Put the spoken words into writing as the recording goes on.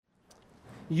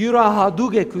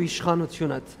Յուրահատուկ է քո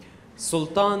իշխանությունդ։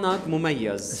 سلطانك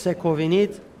مميز.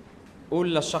 Սեկովինիդ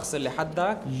قول للشخص اللي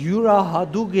حدك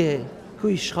յուրահատուկ է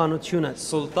քո իշխանությունդ։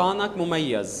 سلطانك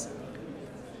مميز.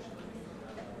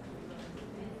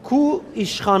 Քո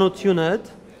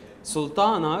իշխանությունդ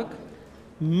سلطانك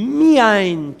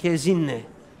միայն քեզինն է։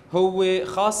 هو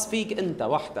خاص فيك انت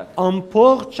وحدك.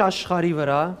 Ամբողջ աշխարհի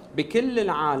վրա بكل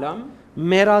العالم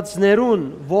մերածներուն,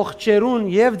 ողջերուն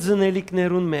եւ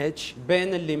ծնելիքներուն մեջ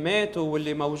بين اللي ماتوا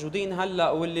واللي موجودين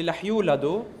هلا واللي رح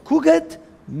يولدوا քուգդ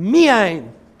միայն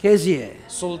քեզի է։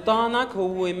 سلطانك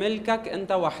هو ملكك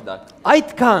انت وحدك.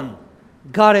 Այդքան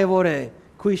կարևոր է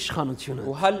քո իշխանությունը։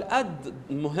 وهالقد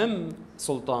مهم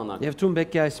سلطانك Եվ դու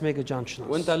պետք է այս մեկը ճանչնաս։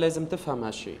 وانت لازم تفهم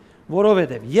هالشيء.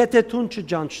 Որովհետև եթե դու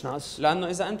չճանչնաս, لانه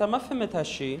اذا انت ما فهمت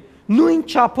هالشيء նույն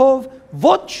չափով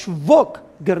ոչ ոք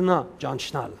գրնա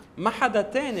ճանչնալ։ ما حدا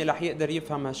تاني رح يقدر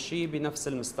يفهم هالشيء بنفس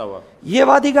المستوى. Եվ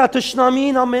ադիգա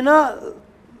տշնամին ամենա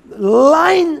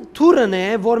լայն թուրն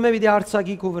է, որ მე պիտի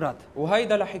արցակի քո վրա։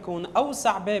 وهيدا رح يكون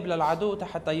اوسع باب للعدو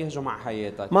حتى يهجم على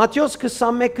حياتك. Մատթեոս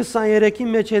 21-23-ի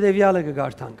մեջ հետևյալը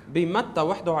կգարտանք։ بمتى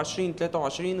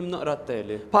 21-23 بنقرا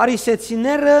التالي.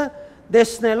 Փարիսեցիները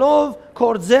դեսնելով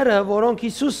կորձերը, որոնք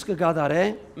Հիսուս կգադարե,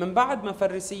 من بعد ما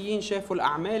فريسيين شافوا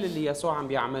الاعمال اللي يسوع عم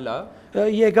بيعملها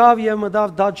եկավ եւ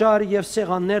մտավ դաջար եւ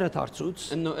սեղանները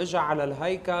դարձուց։ انه اجى على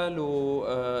الهيكل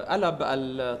وقلب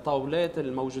الطاولات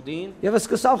الموجودين Եվ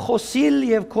սկսավ խոսիլ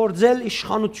եւ կորձել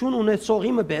իշխանություն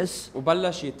ունեցողի մպես,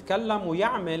 وبلش يتكلم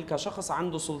ويعمل كشخص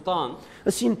عنده سلطان.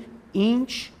 ասին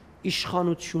ինչ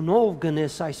իշխանությունով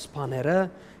գնես այս բաները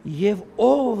եւ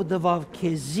ով դվավ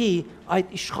քեզի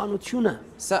այդ իշխանությունը։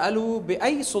 سألوا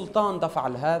بأي سلطان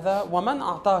تفعل هذا ومن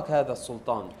أعطاك هذا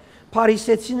السلطان.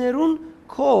 Փարիսեցիներուն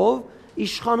քով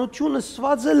իշխանությունը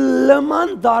սվածը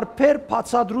լման դարբեր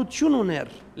բացադրություն ուներ։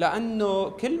 لأنه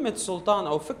كلمة سلطان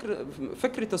أو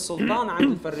فكرة السلطان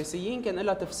عند الفريسيين كان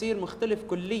لها تفسير مختلف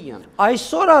كليا.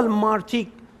 Այսօր ալ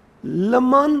մարդիկ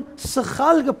լման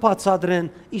սխալ կբացադրեն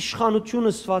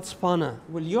իշխանությունը սված բանը։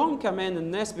 واليوم كمان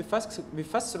الناس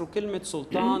بيفسروا كلمة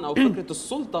سلطان أو فكرة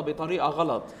السلطة بطريقة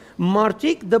غلط.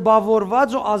 Մարդիկ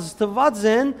դպավորված ու ազդված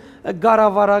են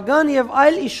գարավարական եւ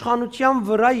այլ իշխանության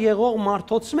վրա եղող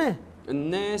մարդոցմե։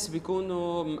 الناس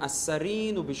بيكونوا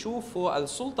مأثرين وبيشوفوا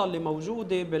السلطة اللي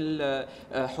موجودة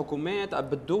بالحكومات أو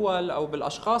بالدول أو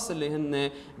بالأشخاص اللي هن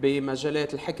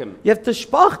بمجالات الحكم. Եվ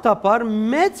դժբախտաբար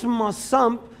մեծ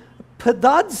մասամբ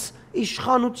փդած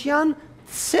իշխանության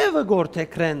ցևը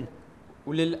գործեքրեն։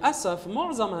 وللأسف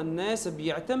معظم الناس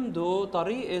بيعتمدوا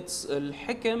طريقة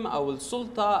الحكم أو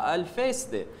السلطة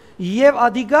الفاسدة. Եվ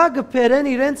ադիգա գբերեն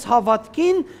իրենց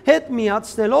հավատքին հետ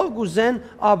միացնելով գուզեն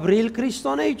ապրիլ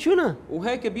քրիստոնեությունը։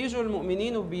 وهيك بيجوا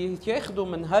المؤمنين وبياخذوا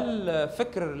من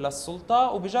هالفكر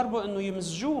للسلطة وبيجربوا انه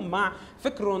يمزجوه مع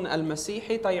فكرهم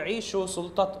المسيحي تيعيشوا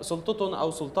سلطتهم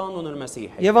او سلطانهم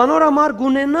المسيحي. Եվ անոր համար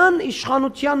գունենան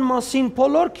իշխանության մասին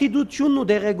բոլոր քիդությունն ու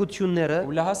դեղեցությունները,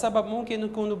 ولهالسبب ممكن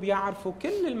يكونوا بيعرفوا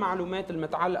كل المعلومات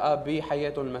المتعلقة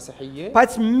بحياتهم المسيحية.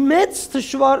 բայց մեծ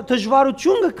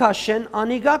դժվարություն կքաշեն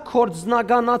անիգա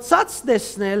կորձնականացած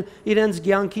տեսնել իրենց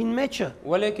ցանկին մեջը։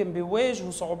 ولكن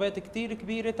بيواجهوا صعوبات كتير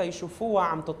كبيرة تيشوفوها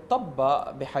عم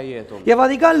تطبق بحياتهم. Եվ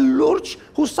ադիգա լուրջ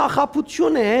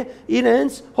հուսախապություն է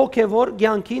իրենց հոգևոր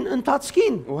ցանկին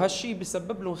ընթացքին։ وهالشيء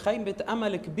بيسبب لهم خيبة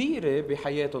أمل كبيرة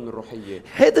بحياتهم الروحية.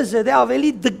 Հետը զեդե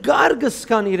ավելի դգար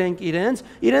կսկան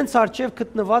իրենց արժև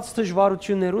գտնված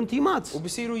դժվարություններուն դիմաց։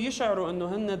 وبصيروا يشعروا انه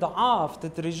هن ضعاف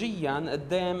تدريجيا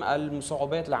قدام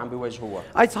الصعوبات اللي عم بيواجهوها.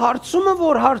 Այս հարցումը,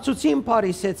 որ հարցուցին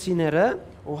փարիսեցիները,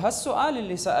 وهالسؤال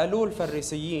اللي سألوه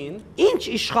الفريسيين ինչ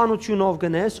իշխանությունով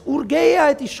գնես, ուրգեի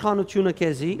այդ իշխանությունը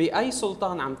քեզի, بأي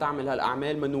سلطان عم تعمل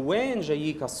هالأعمال من وين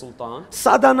جاييك هالسلطان؟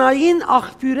 սատանային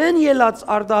աղբյուրեն ելած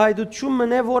արդահայտություն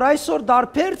մնե, որ այսօր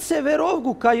դարբեր ցևերով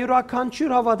գուկա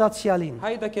յուրաքանչյուր հավատացյալին։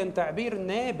 هيدا كان تعبير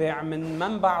نابع من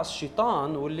منبع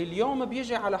الشيطان واللي اليوم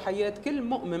بيجي على حياة كل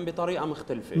مؤمن بطريقة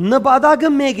مختلفة. Նպատակը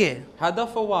մեկ է՝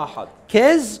 هدفه واحد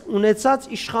քեզ ունեցած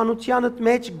իշխանությանդ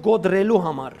մեջ գոդրելու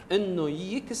համար։ انه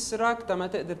يكسرك تما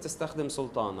تقدر تستخدم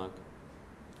سلطانك.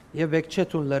 Եվ եք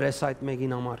չտուն լրես այդ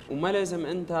մեկին համար։ وما لازم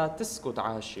انت تسكت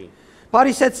على هالشيء.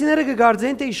 Փարիսեցիները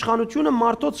կգարձեն, թե իշխանությունը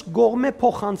մարդոց կողմե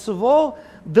փոխանցվող,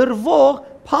 դրվող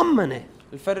փամն է։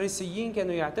 الفريسيين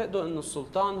كانوا يعتقدوا انه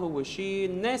السلطان هو شيء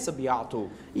الناس بيعطوه.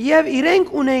 Եվ իրենք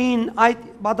ունեին այդ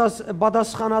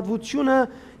բադասխանատվությունը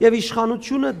եւ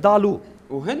իշխանությունը դալու։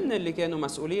 وهن اللي كانوا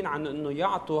مسؤولين عن انه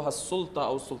يعطوا هالسلطه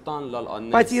او السلطان Բայց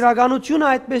للناس. իրականությունը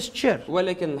այդպես չէր։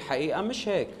 ولكن الحقيقه مش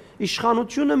هيك.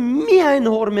 Իշխանությունը միայն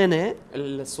հորմեն է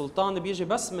السلطان بيجي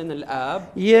بس من الاب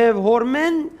եւ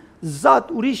հորմեն զատ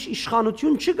ուրիշ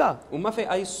իշխանություն չկա։ وما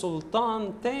في أي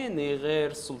سلطان تاني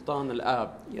غير سلطان الآب.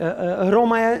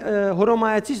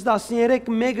 Հռոմայացիս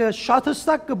 13:1-ը շատ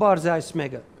հստակ կբարձի այս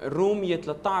մեկը։ رومية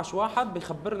 13:1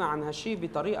 بيخبرنا عن هالشي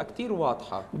بطريقة كتير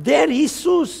واضحة. Դեր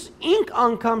Հիսուս ինք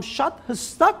անգամ շատ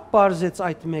հստակ բարձեց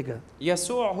այդ մեկը։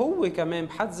 يسوع هو كمان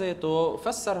بحد ذاته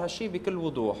فسر هالشي بكل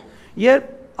وضوح.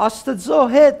 Երբ Աստծո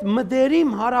հետ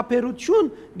մտերիմ հարաբերություն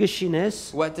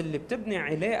գշինես, وقت اللي بتبني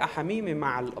علاقة حميمة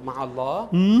مع الله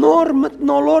նոր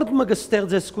մտնոլորտ մը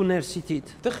կստեղծես քու ներսիթիդ։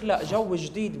 تخلق جو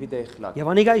جديد بداخلك، Եվ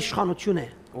անիկա իշխանություն է։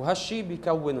 وهالشي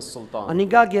بيكون السلطان،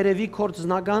 Անիկա գերեվի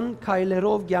կորձնական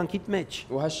քայլերով ցանկիտ մեջ։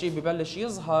 وهالشي ببلش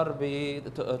يظهر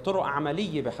بطرق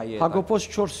عملية بحياتك. Հակոբոս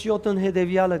 4:7-ն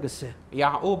հետևյալը գսե.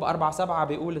 يعقوب 4:7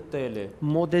 بيقول التالي: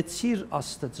 Մոդեցիր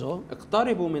Աստծո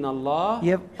اقتربوا من الله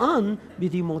եւ ան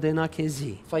պիտի մոդենա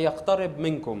քեզի։ فيقترب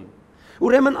منكم.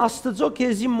 Ուրեմն Աստծո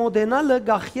քեզի մոդենալը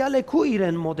գախյալ է քու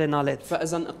իրեն մոդենալետ։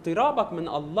 فإذا اقترابك من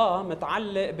الله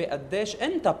متعلق بقديش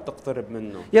أنت بتقترب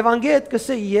منه. Եվ անգետ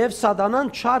կսե եւ սատանան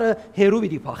չարը հերու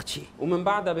պիտի փախչի։ ومن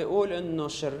بعدها بيقول إنه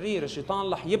الشرير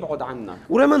الشيطان رح يبعد عنك.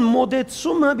 Ուրեմն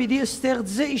մոդեցումը պիտի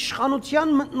ստեղծե իշխանության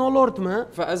մտնոլորտը,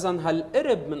 فإذا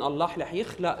هالقرب من الله رح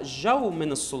يخلق جو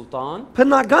من السلطان،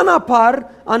 բնականաբար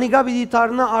անիկա պիտի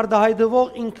դառնա արդահայտվող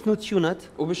ինքնությունդ,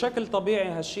 وبشكل طبيعي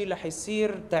هالشي رح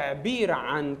يصير تعبير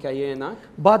عن كيانك،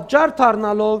 բաժար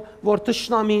դառնալով որ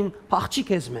տշնամին փախչի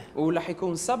քեզմե։ ورح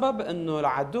يكون سبب إنه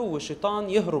العدو الشيطان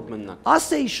يهرب منك.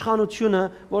 Ասե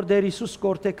իշխանությունը, որ Տեր Հիսուս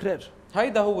կորտեքրեր։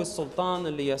 هيدا هو السلطان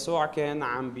اللي يسوع كان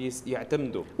عم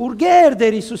يعتمده. Ուրգեր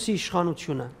Տեր Հիսուսի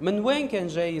իշխանությունը։ من وين كان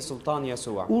جاي سلطان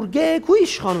يسوع؟ Ուրգե քու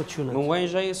իշխանությունը։ من وين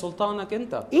جاي سلطانك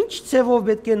أنت؟ Ինչ ցևով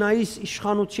պետք է նայիս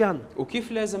իշխանության։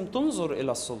 وكيف لازم تنظر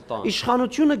إلى السلطان؟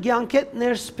 Իշխանությունը ցանկետ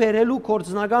ներս բերելու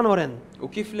կորձնականորեն։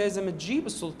 وكيف لازم تجيب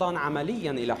السلطان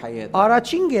عمليا إلى حياتك؟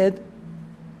 Առաջին գետ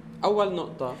أول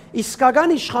نقطة،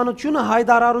 իսկական իշխանությունը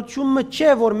հայտարարությունը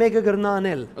չէ, որ մեկը կրնա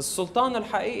անել։ السلطان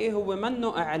الحقيقي هو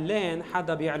منه إعلان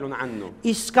حدا بيعلن عنه.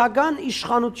 Իսկական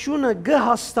իշխանությունը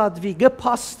կհաստատվի,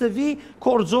 կփաստվի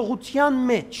կորձողության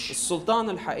մեջ։ السلطان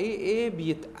الحقيقي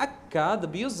بيتأكد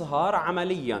بيظهر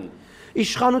عمليا.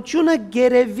 Իշխանությունը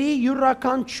գերեվի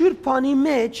յուրաքանչյուր բանի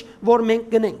մեջ, որ մենք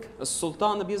գնենք։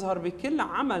 السلطان بيظهر بكل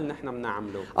عمل نحن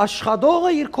بنعمله.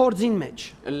 Աշխատողը իր կորձին մեջ,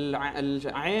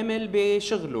 العامل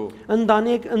بشغله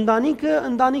ընտանիքը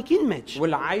ընտանիքին մեջ,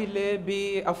 والعائلة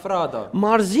بأفرادها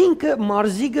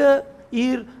մարզիկը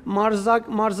իր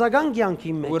մարզական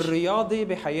կյանքի մեջ, والرياضي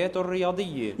بحياته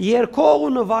الرياضية، երկողը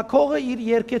նվագողը իր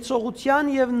երկեցողության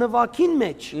եւ նվագին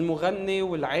մեջ, المغني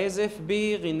والعازف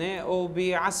بغنائه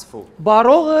وبعزفه،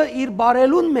 բարողը իր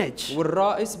բարելուն մեջ,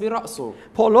 والراقص برقصه.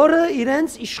 բոլորը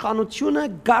իրենց իշխանությունը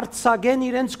գարցակեն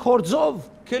իրենց կորձով,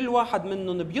 كل واحد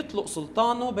منهم بيطلق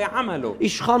سلطانه بعمله.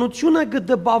 իշխանությունը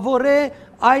կդպավորե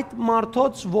այդ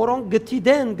մարդոց, որոնք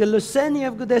գտիդեն, գլսեն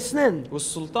եւ գտեսնեն։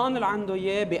 والسلطان اللي عنده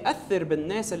اياه بيأثر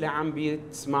بالناس اللي عم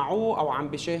بيسمعوه او عم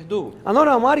بيشاهدوه. Անոր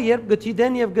համար երբ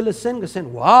գտիդեն եւ գլսեն, գսեն,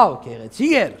 «Վաու,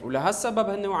 գեղեցիկ էր»։ ولهالسبب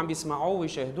هن وعم بيسمعوه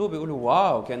ويشاهدوه بيقولوا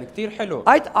واو كان كتير حلو.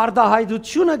 Այդ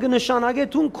արդահայտությունը կնշանակե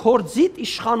դու կորձիտ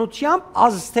իշխանությամբ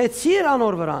ազդեցիր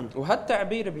անոր վրան։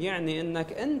 وهالتعبير بيعني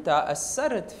انك انت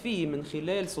اثرت فيه من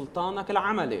خلال سلطانك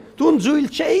العملي. Դու ձույլ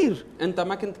չէիր, انت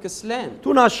ما كنت كسلان،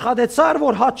 դու աշխատեցար, որ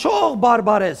հաճող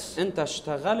բարբարես։ انت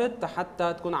اشتغلت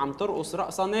حتى تكون عم ترقص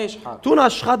رقصة ناجحة. Դու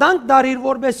աշխատանք դարիր,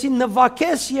 որբեսի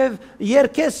նվակես եւ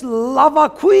երկես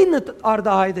լավակույնը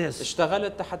արդահայտես։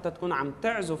 اشتغلت حتى تكون عم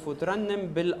تعزف وترنم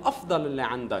بالافضل اللي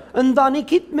عندك.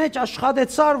 Ընտանիքիդ մեջ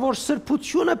աշխատեցար, որ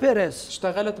սրբությունը բերես։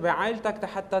 اشتغلت بعائلتك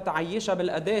حتى تعيشها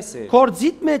بالقداسة.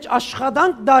 Կորձիտ մեջ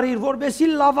աշխատանք դարիր, որբեսի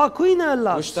լավակույնը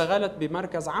լաս։ واشتغلت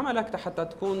بمركز عملك حتى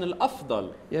تكون الافضل.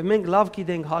 Եվ մենք լավ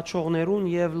գիտենք հաճողներուն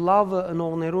եւ լավ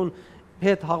ընողներուն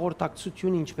հետ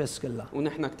հաղորդակցություն ինչպես կլա։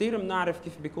 ونحن كثير بنعرف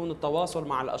كيف بيكون التواصل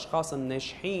مع الاشخاص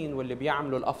الناجحين واللي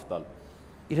بيعملوا الافضل.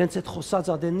 Իրենց այդ խոսած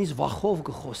ադենից վախով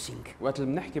կխոսենք։ وقت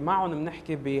اللي بنحكي معهم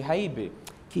بنحكي بهيبة،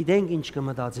 Գիտենք ինչ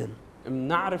կմտածեն։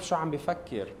 بنعرف شو عم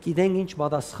بفكر، Գիտենք ինչ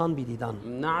պատասխան պիտի տան։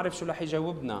 بنعرف شو رح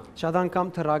يجاوبنا. Շատ անգամ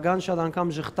թրական, շատ անգամ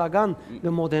ժխտական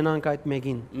կմոդենանք այդ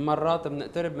մեկին։ مرات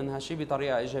بنقترب من هالشي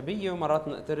بطريقة إيجابية ومرات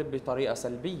بنقترب بطريقة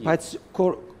سلبية. Բայց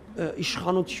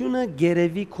իշխանությունը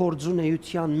գերեվի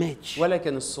կորձունեության մեջ։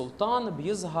 ولكن السلطان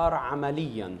بيظهر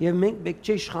عمليا. Եվ մենք պետք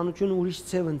չէ իշխանությունը ուրիշ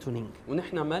ցև ընդունենք։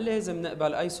 ونحن ما لازم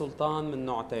نقبل أي سلطان من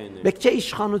نوع تاني. Պետք չէ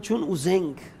իշխանություն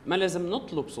ուզենք։ ما لازم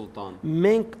نطلب سلطان.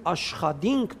 Մենք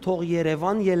աշխատենք թող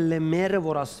Երևան ելլե մերը,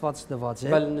 որ Աստված տված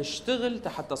է։ بل نشتغل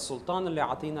حتى السلطان اللي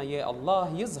عطينا إياه الله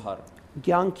يظهر.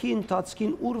 Գյանքի ընթացքին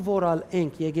ուր որալ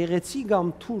ենք եկեղեցի կամ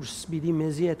թուրս պիտի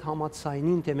մեզի այդ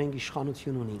համացայնին թե մենք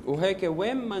իշխանություն ունենք։ وهيك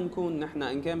وين ما نكون نحن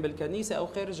ان كان بالكنيسه او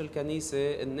خارج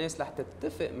الكنيسه الناس رح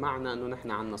تتفق معنا انه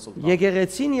نحن عندنا سلطان.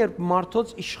 Եկեղեցին երբ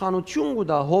մարդոց իշխանություն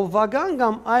կուտա հովվական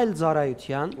կամ այլ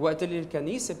ծառայության, وقت اللي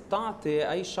الكنيسه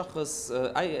بتعطي اي شخص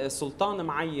اي سلطان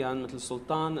معين مثل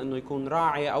سلطان انه يكون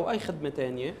راعي او اي خدمه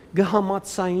ثانيه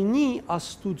գհամացայնի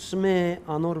աստուծմե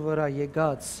անոր վրա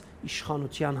եկած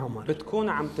իշխանության համար։ بتكون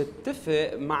عم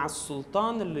تتفق مع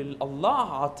السلطان اللي الله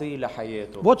عطيه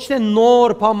لحياته، Ոչ թե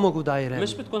նոր բան մգուտա իրեն։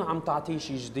 مش بتكون عم تعطيه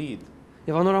شيء جديد.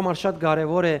 Եվ անորոմար շատ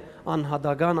կարևոր է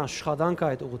անհատական աշխատանք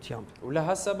այդ ուղղությամբ։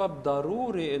 ولهالسبب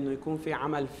ضروري انه يكون في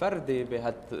عمل فردي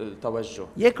بهالتوجه.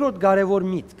 Երկրորդ կարևոր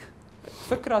միտք։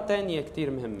 فكره ثانيه كثير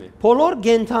مهمه. Բոլոր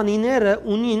գենթանիները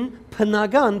ունին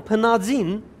բնական,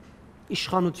 բնածին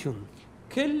իշխանություն։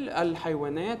 كل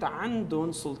الحيوانات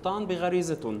عندهم سلطان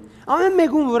بغريزتهم. Ամեն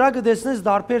մեկուն վրա կտեսնես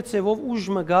դարբեր ցևով ուժ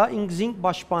մգա ինքզինք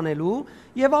պաշտպանելու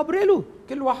եւ ապրելու։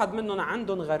 كل واحد منهم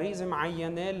عندهم غريزه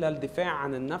معينه للدفاع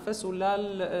عن النفس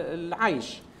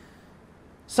وللعيش.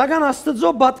 Սակայն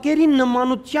Աստծո բատկերի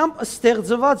նմանությամբ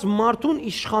ստեղծված մարդուն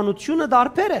իշխանությունը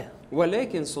դարբեր է։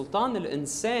 ولكن سلطان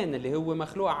الانسان اللي هو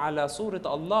مخلوق على صوره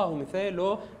الله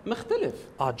ومثاله مختلف.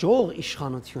 Աջող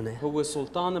իշխանություն է, هو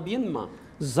سلطان بينمى،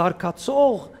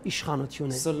 զարգացող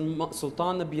իշխանություն է,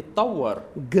 سلطان بيتطور،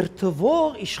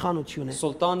 գրթվող իշխանություն է։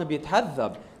 سلطان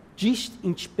بيتهذب. Ճիշտ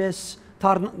ինչպես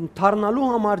դառնալու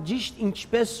համար ճիշտ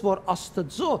ինչպես որ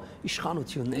Աստծո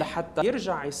իշխանությունն է, لحتى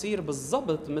يرجع يصير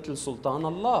بالضبط مثل سلطان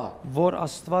الله، որ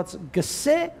Աստված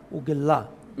գսե ու գլա։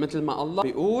 مثل ما الله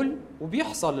بيقول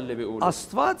وبيحصل اللي بيقوله.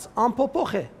 Աստված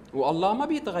անփոփոխ է։ والله ما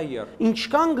بيتغير،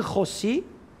 Ինչքան գխոսի,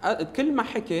 كل ما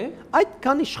حكي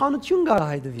այդքան իշխանություն գա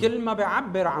հայդվի։ كل ما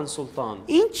بيعبر عن سلطان،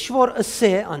 Ինչ որ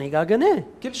ասե, անիկա գնե։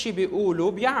 كل شيء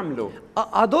بيقوله بيعمله.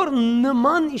 Ադոր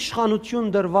նման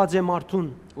իշխանություն դրված է մարդուն։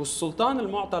 والسلطان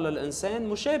المعطى للإنسان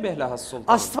مشابه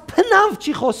لهالسلطان. Աստված բնավ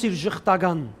չի խոսիր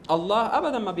ժխտական։ الله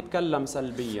أبدا ما بيتكلم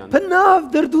سلبيا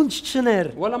Բնավ դրդունչ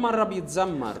չներ։ ولا مرة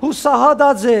بيتذمر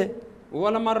Հուսահատած է,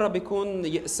 ولا مرة بيكون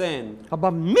يأسان، ապա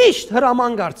միշտ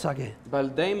հրաման գարցակ է։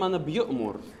 بل دايما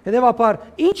بيأمر. Հետևաբար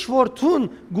ինչ որ թուն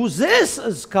գուզես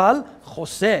զգալ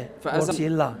խոսե, فإذا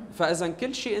որցիլա։ فإذا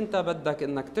كل شيء أنت بدك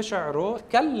إنك تشعره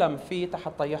تكلم فيه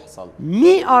حتى يحصل.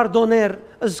 Մի արդոներ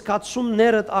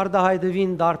զգացումներդ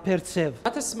արդահայտվին դարբերցև։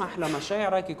 ما تسمح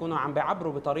لمشاعرك يكونوا عم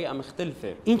بيعبروا بطريقة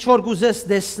مختلفة. Ինչ որ գուզես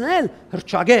տեսնել,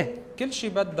 հրճագե։ كل شيء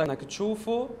بدك انك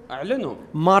تشوفه اعلنه.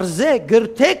 Մարզե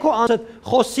գրթեք ու անցդ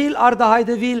խոսիլ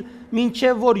արդահայտվիլ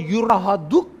մինչև որ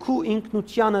յուրահատուկ քու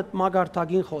ինքնությանդ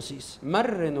մագարտագին խոսիս։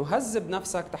 مرن وهذب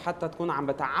نفسك حتى تكون عم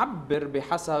بتعبر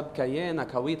بحسب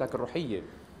كيانك هويتك الروحية.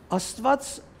 Աստված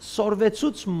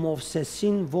սորվեցուց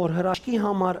Մովսեսին, որ հրաշքի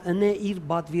համար ընե իր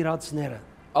բադվիրածները։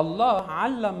 الله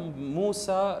علم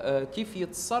موسى كيف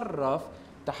يتصرف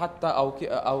حتى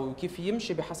او كيف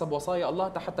يمشي بحسب وصايا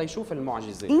الله حتى يشوف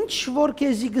المعجزة. Ինչ որ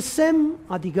քեզի գսեմ,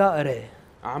 ադիգա ըրե։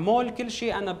 اعمل كل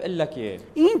شيء انا بقول لك اياه.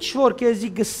 Ինչ որ քեզի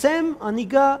գսեմ,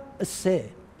 անիգա ըսե։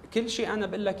 كل شيء انا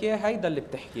بقول لك اياه هيدا اللي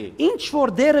بتحكيه. Ինչ որ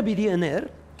դերը պիտի ըներ,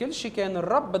 كل شيء كان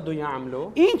الرب بده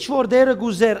يعمله، ինչ որ դերը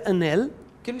գուզեր ընել,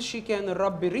 كل شيء كان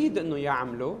الرب يريد انه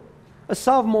يعمله.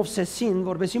 ըսավ Մովսեսին,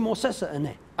 որովհետեւ Մովսեսը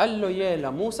ընե։ قال له يا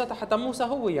لموسى حتى موسى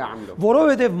هو يعمله.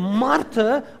 Որովհետև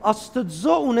մարդը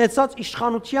Աստծո ունեցած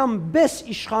իշխանության բես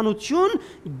իշխանություն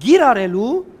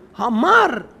գիրարելու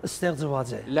համար ստեղծված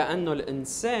է։ لأنه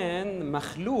الإنسان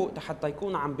مخلوق حتى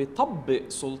يكون عم بيطبق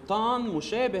سلطان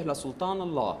مشابه لسلطان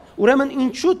الله. Ուրեմն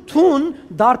ինչու թուն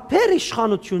դարբեր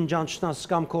իշխանություն ճանչնաս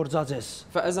կամ կորձածես։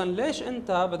 فإذا ليش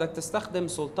أنت بدك تستخدم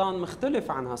سلطان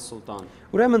مختلف عن هالسلطان؟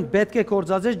 Ուրեմն պետք է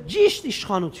կորձածես ճիշտ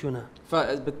իշխանությունը։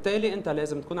 فبالتالي أنت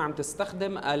لازم تكون عم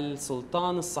تستخدم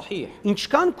السلطان الصحيح.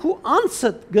 Ինչքան քու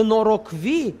անցդ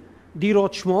գնորոքվի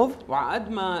դիրոճմով,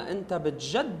 وعقد ما أنت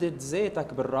بتجدد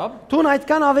ذاتك بالرب، թուն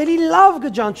այդքան ավելի լավ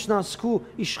կճանչնաս քու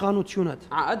իշխանությունդ։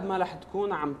 عقد ما رح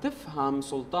تكون عم تفهم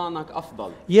سلطانك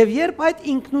أفضل. Եվ երբ այդ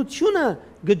ինքնությունը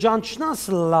կճանչնաս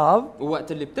լավ,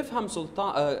 وقت اللي بتفهم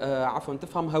سلطان عفوا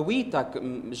تفهم هويتك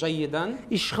جيدا،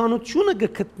 իշխանությունը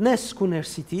կգտնես քու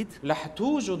ներսիտիդ, رح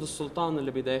توجد السلطان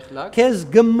اللي بداخلك քեզ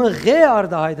գմղե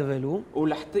արդահայտվելու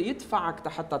ورح يدفعك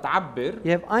حتى تعبر،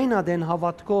 եւ այն ադեն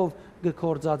հավատքով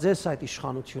կկորձածես այդ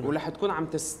իշխանությունը։ ورح تكون عم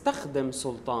تستخدم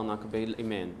سلطانك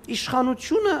بالإيمان.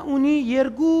 Իշխանությունը ունի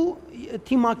երկու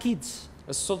թիմակից՝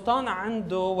 السلطان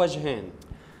عنده وجهين،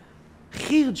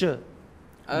 խիղճը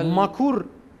մաքուր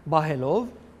բահելով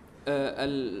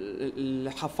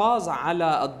الحفاظ على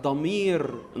الضمير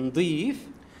نظيف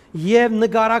եւ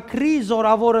նկարակրի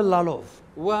զորավորը լալով։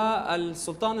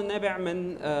 والسلطان النابع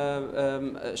من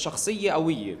شخصية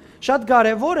قوية. Շատ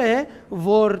կարևոր է,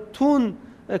 որ ցուն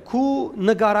քու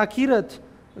նկարակիրդ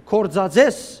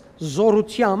կորձածես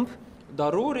զորությամբ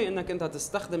ضروري انك انت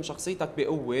تستخدم شخصيتك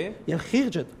بقوة եւ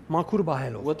խիղճդ մաքուր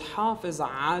բահելով։ وتحافظ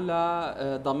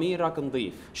على ضميرك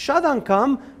نظيف. Շատ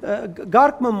անգամ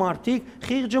գարկմը մարդիկ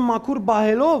խիղճը մաքուր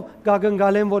բահելով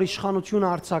գագնգալեն, որ իշխանությունը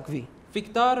արձակվի։ في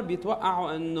كتار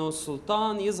بيتوقعوا انه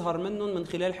السلطان يظهر منهم من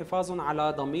خلال حفاظهم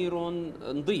على ضميرهم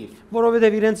نظيف.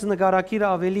 Որովհետեւ իրենց նկարակիրը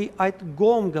ավելի այդ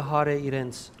գոմ գհարե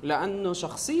իրենց։ لانه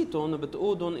شخصيتهم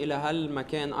بتقودهم الى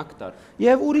هالمكان اكثر.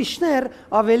 Եվ ուրիշներ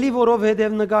ավելի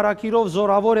որովհետեւ նկարակիրով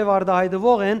զորավոր եւ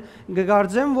արդահայտվող են,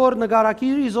 գգարձեն, որ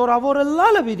نقارակիրի զորավորը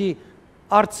լալը պիտի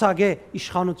արձակե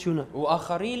իշխանությունը։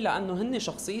 واخرين لانه هن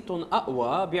شخصيتهم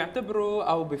اقوى بيعتبروا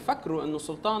او بيفكروا انه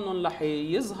سلطانهم رح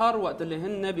يظهر وقت اللي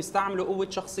هن بيستعملوا قوة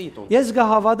شخصيتهم. Ես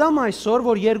գհավատամ այսօր,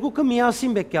 որ երկուքը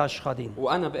միասին պետք է աշխատին։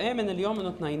 وانا بآمن اليوم انه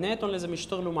اثنيناتهم لازم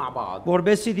يشتغلوا مع بعض.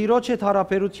 Որբեսի դիրոջ հետ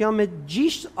հարաբերության մեջ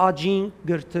ճիշտ աջին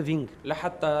գրթվինք։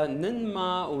 لحتى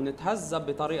ننمى ونتهذب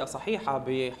بطريقة صحيحة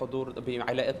بحضور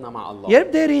بعلاقتنا مع الله.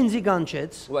 Երբ դեր ինձի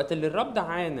կանչեց, وقت اللي الرب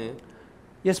دعاني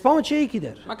ես բանը չէի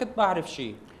գիտեր։ ما كنت بعرف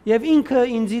شيء. Եվ ինքը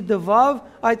ինձի դվավ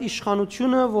այդ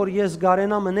իշխանությունը, որ ես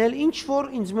գարենամ մնել, ինչ որ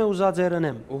ինձ մե ուզած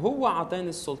երնեմ։ وهو عطاني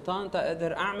السلطان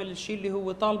تقدر اعمل الشيء اللي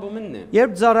هو طالبه مني.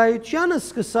 Երբ ծառայությանը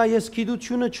սկսա, ես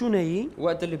գիտությունը չունեի,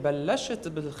 وقت اللي بلشت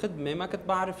بالخدمة ما كنت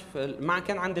بعرف ما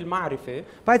كان عندي المعرفة.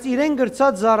 բայց իրեն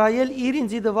գրծած ծառայել իր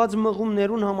ինձի դված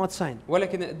մղումներուն համացայն։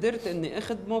 ولكن قدرت اني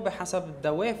اخدمه بحسب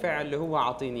الدوافع اللي هو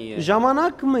عاطيني اياها.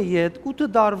 Ժամանակը յետ 8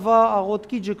 տարվա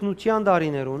աղոթքի ճգնության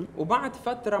դարիներուն وبعد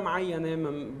فترة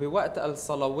معينة بوقت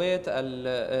الصلوات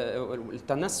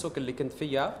التنسك اللي كنت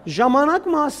فيها ժամանակ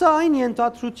մասը այն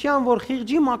ենթադրության, որ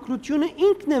խիղճի մաքրությունը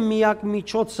ինքն է միակ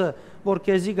միջոցը, որ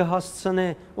քեզի կհասցնե,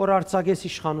 որ արձակես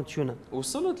իշխանությունը։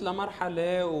 وصلت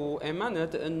لمرحلة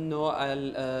وآمنت انه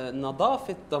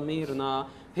نظافة ضميرنا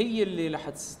هي اللي رح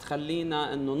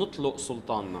تخلينا انه نطلق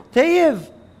سلطاننا. Թեև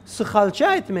սխալ չէ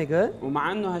այդ մեկը,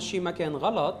 ومع انه هالشيء ما كان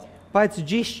غلط բայց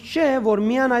ճիշտ չէ, որ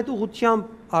միան այդ ուղղությամբ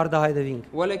արդահայտվինք։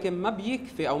 ولكن ما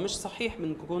بيكفي او مش صحيح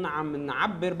بنكون عم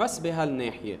نعبر بس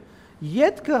بهالناحية.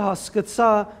 Ետքը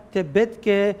հասկացա, թե պետք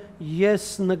է ես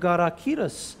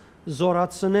նկարակիրս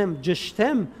զորացնեմ,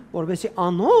 ճշտեմ, որովհետեւ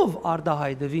անով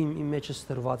արդահայտվիմ իմ մեջս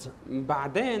դրվածը։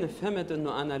 بعدين فهمت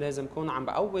انه انا لازم اكون عم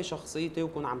بقوي شخصيتي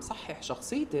وكون عم صحح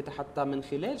شخصيتي حتى من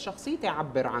خلال شخصيتي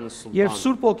اعبر عن السلطان. Երբ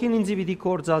Սուրբ Օքին ինձ պիտի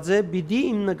կործածե, պիտի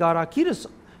իմ նկարակիրս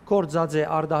կործածե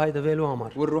արդահայտվելու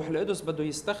համար։ والروح القدس بده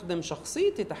يستخدم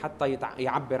شخصيتي حتى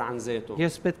يعبر عن ذاته.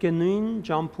 Ես պետք է նույն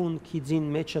ջամփուն քիძին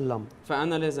մեջը լամ։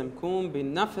 فانا لازم اكون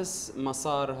بنفس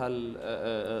مسار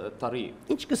هالطريق.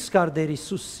 Ինչ կսկար դեր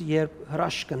Հիսուս երբ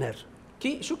հրաշ կներ։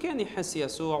 شو كان يحس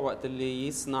يسوع وقت اللي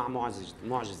يصنع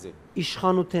معجزة؟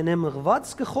 Իշխանութենե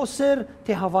մղված կխոսեր,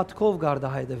 թե հավատքով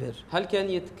գարդահայտվեր։ هل كان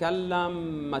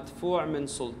يتكلم مدفوع من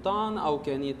سلطان او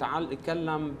كان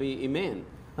يتكلم بإيمان؟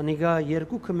 Անիգա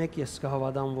երկուքը մեկ ես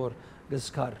կհավատամ, որ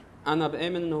գսկար انا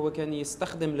بآمن انه هو كان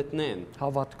يستخدم الاثنين.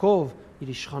 հավատքով իր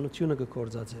իշխանությունը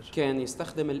կկործածեր։ كان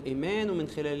يستخدم الإيمان ومن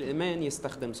خلال الإيمان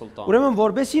يستخدم سلطان. Ուրեմն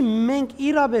որբեսի մենք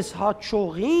իրապես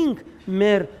հաճողինք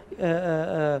մեր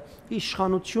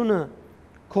իշխանությունը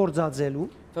կործածելու,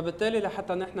 فبالتالي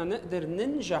لحتى نحن نقدر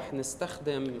ننجح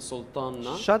نستخدم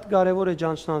سلطاننا շատ կարևոր է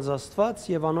ճանչնալ Աստված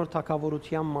եւ անոր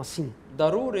թակավորության մասին,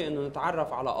 ضروري انه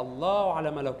نتعرف على الله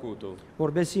وعلى ملكوته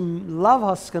որբեսի լավ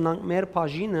հասկանանք մեր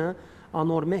բաժինը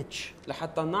անոր մեջ։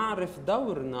 لحتى نعرف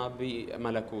دورنا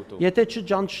بملكوته. Եթե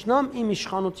չճանչնամ իմ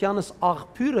իշխանությանս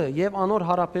աղբյուրը եւ անոր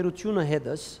հարաբերությունը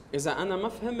հետս, إذا أنا ما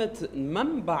فهمت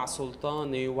منبع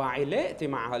سلطاني وعلاقتي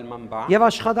مع هالمنبع եւ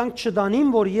աշխատանք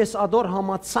չդանիմ, որ ես ադոր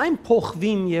համացայն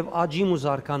փոխվիմ եւ աճիմ ու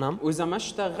զարգանամ, وإذا ما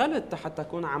اشتغلت حتى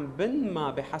أكون عم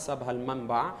بنما بحسب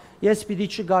هالمنبع ես պիտի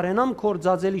չգարենամ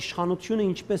կործածել իշխանությունը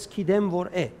ինչպես գիտեմ, որ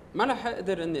է։ ما رح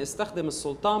أقدر إني أستخدم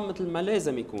السلطان مثل ما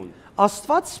لازم يكون.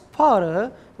 Աստված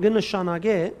փարը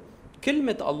կնշանակե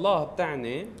كلمة الله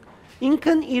بتعني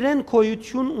ինքն իրեն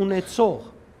քոյություն ունեցող,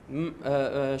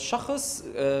 شخص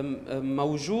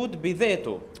موجود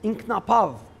بذاته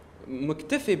ինքնապավ,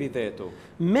 مكتفي بذاته.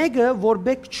 մեկը որ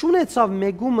բեք չունեցավ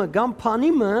մեգումը կամ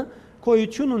փանիմը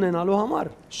քոյություն ունենալու համար։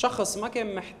 شخص ما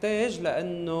كان محتاج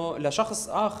لأنه لشخص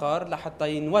آخر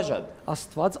لحتى ينوجد.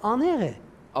 Աստված անեղ է,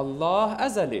 الله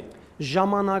أزلي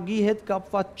ժամանակի հետ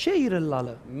կապված չէ իր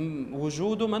լալը,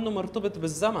 وجوده منه مرتبط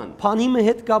بالزمن. փանիմը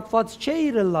հետ կապված չէ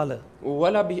իր լալը,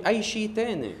 ولا بأي شيء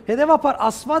تاني. Հետևաբար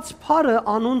Աստված փառը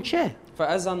անուն չէ,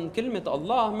 فإذا كلمة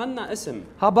الله منا اسم،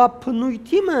 հաբա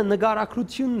փնույթիմը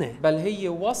նկարագրությունն է։ بل هي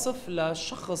وصف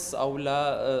لشخص أو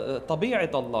لطبيعة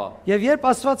الله. Եվ երբ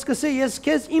Աստված կսե ես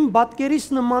քեզ իմ բատկերիս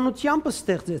նմանությամբ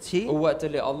ստեղծեցի, ووقت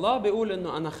اللي الله بيقول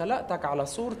إنه أنا خلقتك على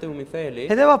صورتي ومثالي،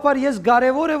 հետևաբար ես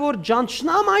կարևոր է որ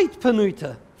ճանչնամ այդ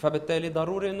փնույթը։ فبالتالي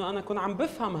ضروري إنه أنا أكون عم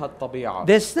بفهم هالطبيعة.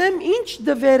 Դեսնեմ ինչ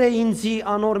դվեր է ինձի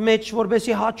անոր մեջ,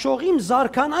 որբեսի հաջողիմ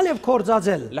զարգանալ եւ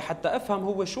կործածել։ لحتى أفهم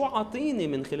هو شو عطيني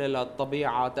من خلال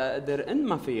هالطبيعة تقدر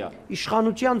أنمى فيها.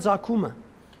 Իշխանության ցակումը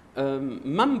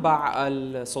منبع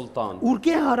السلطان،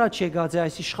 ուրկե հարաճ եկած է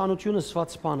այս իշխանությունը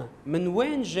սված բանը։ من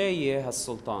وين جاي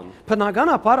هالسلطان؟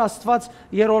 Բնականաբար Աստված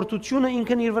երրորդությունը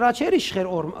ինքն իր վրա չէր իշխեր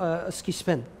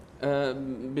սկիզբեն։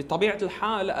 بطبيعة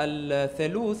الحال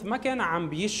الثالوث ما كان عم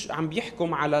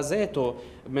بيحكم على ذاته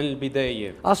من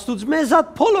البداية، Աստուծո մեզատ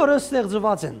բոլորը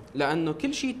ստեղծված են։ لأنه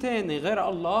كل شيء تاني غير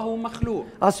الله هو مخلوق.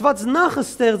 Աստված նախ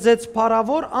ստեղծեց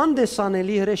փառավոր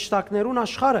անդեսանելի հրեշտակներուն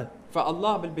աշխարհը։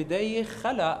 فالله بالبداية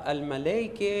خلق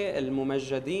الملائكة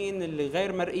الممجدين اللي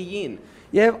غير مرئيين،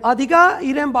 Եվ ադիգա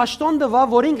իրեն ճաշտոն դվա,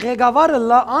 որին ղեկավարը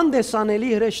լա անդեսանելի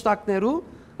հրեշտակներու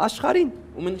աշխարհին։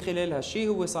 ومن خلال هالشيء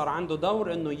هو صار عنده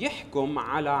دور انه يحكم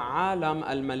على عالم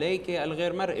الملائكة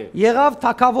الغير مرئي، Եղավ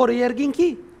թակավորը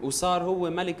երկինքի։ وصار هو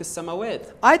ملك السماوات.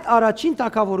 Այդ առաջին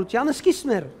թակավորությանը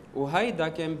սկիզբն էր, وهيدا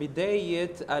كان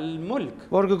بداية الملك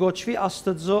որ կգոչվի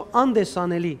Աստծո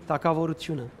անդեսանելի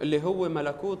թակավորությունը։ اللي هو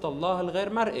ملكوت الله الغير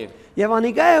مرئي. Եվ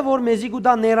անիկա է որ մեզի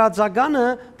գուտա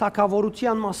ներածականը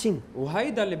թակավորության մասին։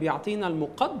 وهيدا اللي بيعطينا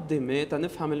المقدمة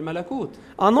تنفهم الملكوت.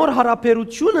 Անոր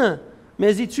հարաբերությունը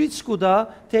մեզի ցույց կուտա,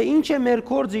 թե ինչ է մեր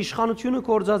կորձ իշխանությունը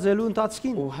կորձածելու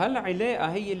ընթացքին։ وهالعلاقة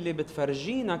هي اللي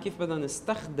بتفرجينا كيف بدنا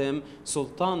نستخدم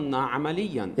سلطاننا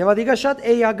عمليا. Եվ ադիգա շատ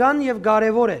էական եւ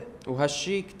կարեւոր է։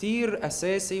 وهالشيء كتير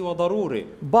أساسي وضروري،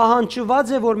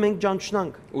 Բահանջված է որ մենք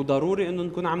ճանչնանք, وضروري إنه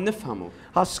نكون عم نفهمه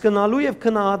հասկանալու եւ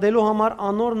քննադելու համար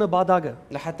անոր նպատակը,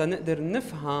 لحتى نقدر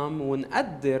نفهم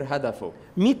ونقدر هدفه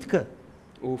միտքը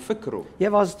وفكره.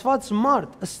 եւ Աստված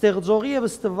մարդ ստեղծողի եւ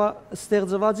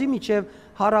ստեղծվածի միջև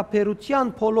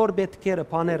հարաբերության բոլոր պետքերը,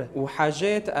 բաները։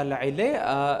 وحاجات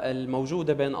العلاقة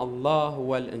الموجودة بين الله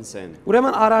والإنسان.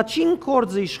 Ուրեմն առաջին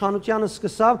կորձը իշխանությանը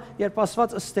սկսավ, երբ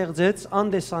Աստված ստեղծեց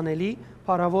անդեսանելի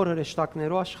փառավոր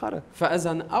հրեշտակներու աշխարհը։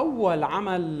 فإذا أول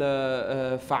عمل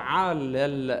فعال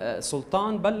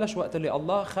للسلطان بلش وقت اللي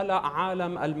الله خلق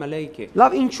عالم الملائكة.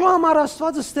 Լավ, ինչու համար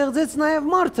Աստված ստեղծեց նաեւ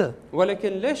մարդը։ ولكن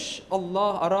ليش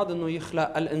الله أراد إنه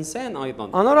يخلق الإنسان أيضا؟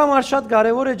 Անոր համար շատ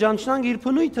կարեւոր է ճանչնանք իր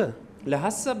բնույթը։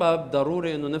 لهالسبب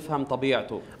ضروري إنه نفهم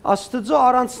طبيعته. Աստծո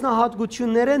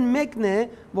առանձնահատկություններեն մեկն է,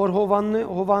 որ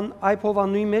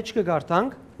Հովաննուի մեջ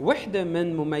կգարտանք, وحدة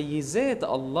من مميزات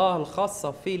الله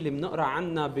الخاصة فيه اللي بنقرأ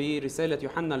عنها برسالة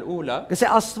يوحنا الأولى، գսե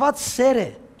Աստված սեր է։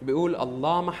 بيقول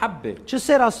الله محبة.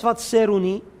 Չսեր Աստված սեր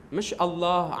ունի, مش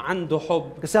الله عنده حب،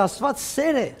 գսե Աստված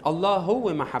սեր է։ الله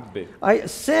هو محبة. Այ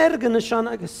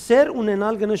սեր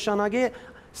ունենալ կնշանակե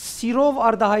սիրով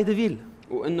արդահայտվել։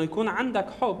 وإنه يكون عندك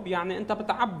حب يعني أنت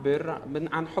بتعبر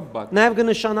عن حبك، Նաև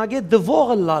կնշանակե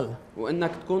դվողը լալ։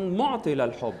 وإنك تكون معطي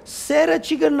للحب. Սերը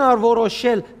չի գնար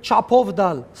որոշել չափով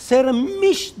դալ, սերը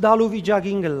միշտ դալու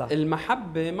վիճակին գլա։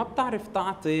 المحبة ما بتعرف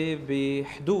تعطي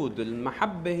بحدود،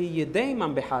 المحبة هي دايما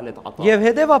بحالة عطاء. Եվ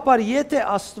հետևաբար եթե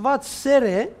Աստված սեր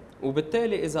է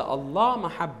وبالتالي إذا الله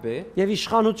محبة եւ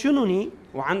իշխանություն ունի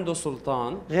وعنده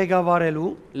سلطان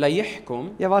ղեկավարելու ليحكم،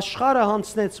 եւ աշխարհը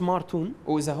հանցնեց մարդուն,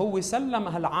 وإذا هو سلم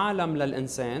هالعالم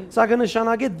للإنسان، սա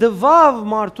կնշանակե դվավ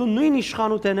մարդուն նույն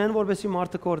իշխանութենեն, որովհետեւ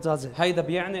մարդը կործած է։ هيدا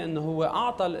بيعني انه هو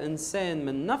اعطى الانسان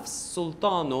من نفس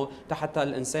سلطانه حتى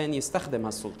الانسان يستخدم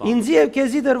هالسلطان. Ինձ եւ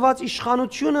քեզի դրված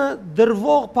իշխանությունը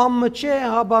դրվող բամը չէ,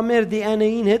 հաբա մեր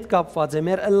DNA-ին հետ կապված է,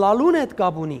 մեր լալուն հետ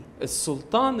կապ ունի։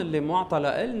 السلطان اللي معطى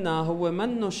لنا هو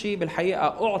منه شيء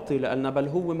بالحقيقة أعطي لنا، بل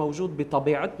هو موجود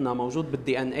بطبيعتنا، موجود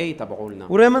بالدي ان اي تبعولنا.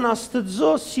 Ուրեմն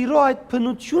Աստծո սիրո այդ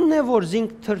բնությունն է, որ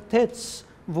զինք թրթեց,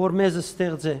 որ մեզ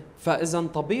ստեղծ է։ فإذا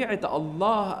طبيعة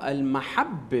الله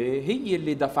المحبة هي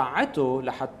اللي دفعته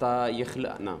لحتى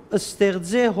يخلقنا،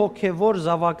 Ստեղծ է հոգևոր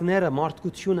զավակները,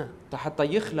 մարդկությունը։ حتى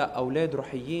يخلق أولاد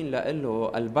روحيين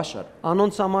له البشر،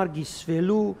 Անոնց համար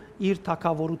գիսվելու իր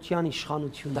թակավորության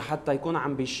իշխանությունը։ حتى يكون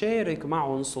عم بيشارك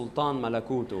معهم سلطان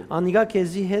ملكوته. Անիգա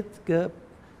քեզի հետ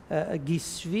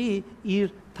գիսվի իր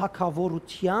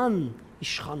թակավորության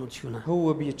իշխանությունը։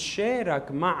 هو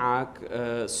بيتشارك معك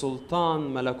سلطان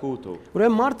ملكوته.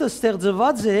 Ուրեմն մարդը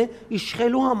ստեղծված է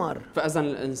իշխելու համար։ فإذا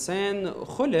الإنسان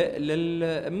خلق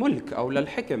للملك أو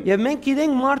للحكم. Եվ մենք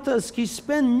գիտենք մարդը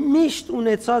սկիզբեն միշտ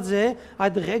ունեցած է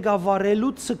այդ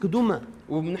ղեկավարելու ցկդումը։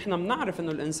 ونحن بنعرف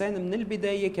انه الانسان من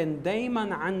البدايه كان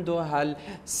دائما عنده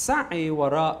هالسعي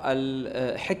وراء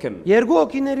الحكم. Երկու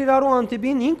հոգիներ իրարու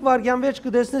անտիպին 5 վայրկյան վեճ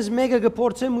կտեսնես մեկը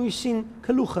կփորձե մույսին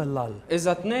քլուխը լալ։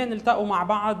 اذا اثنين التقوا مع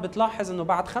بعض بتلاحظ انه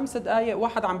بعد 5 دقائق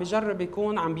واحد عم بيجرب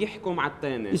يكون عم بيحكوا مع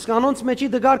الثاني. Իսկ անոնց մեջի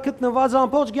դգար գտնված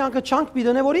ամբողջ կյանքը չանք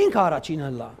պիտենե որ ինքը առաջինը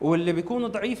լա։ واللي بيكونوا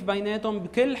ضعيف بيناتهم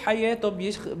بكل حياته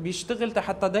بيشتغل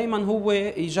حتى دائما هو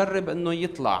يجرب انه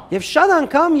يطلع. Եվ շատ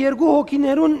անգամ երկու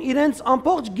հոգիներուն իրենց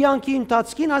ամբողջ կյանքի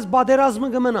ընթացքին այս բادرազմը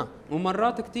կմնա։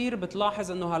 ومرات كتير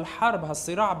بتلاحظ انه هالحرب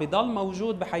هالصراع بضل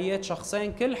موجود بحياة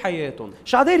شخصين كل حياتهم.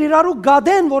 Շատեր իրարու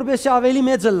գադեն որբեսի ավելի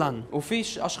մեծը լան։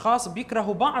 وفي اشخاص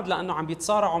بيكرهوا بعض لانه عم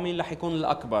بيتصارعوا مين رح يكون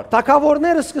الاكبر.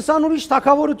 Թակավորները սկսան ուրիշ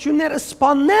թակավորություններ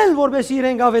սպանել որբեսի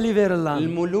իրենք ավելի վերը լան։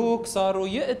 الملوك صاروا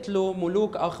يقتلوا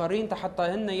ملوك اخرين حتى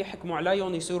هن يحكموا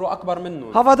عليهم يصيروا اكبر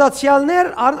منهم. Հավատացյալներ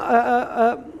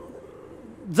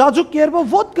Ձաձուկ երբով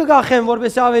ոտ կգախեն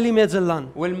որբեսի ավելի մեծը լան։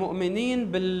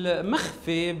 والمؤمنين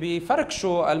بالمخفي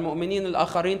بيفركشوا المؤمنين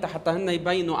الاخرين حتى هن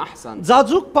يبينوا احسن.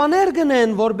 Ձաձուկ բաներ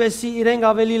գնեն որբեսի իրենք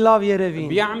ավելի լավ երևին։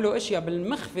 بيعملوا اشياء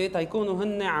بالمخفي تيكونوا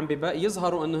هن عم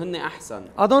يظهروا انه هن احسن.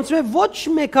 Ադոնց մե ոչ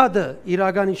մեկադը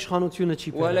իրական իշխանությունը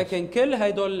չի բերել։ ولكن كل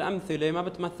هدول الامثله ما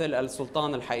بتمثل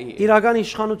السلطان الحقيقي. Իրական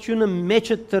իշխանությունը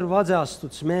մեջը տրված է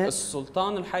Աստծո։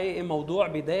 السلطان الحقيقي موضوع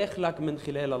بداخلك من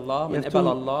خلال الله من قبل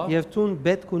الله. Եվ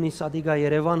դու պետք ունես ադիգա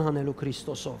Երևան հանելու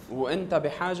Քրիստոսով։ وانت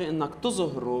بحاجه انك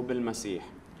تظهره بالمسيح.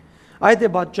 Այդ է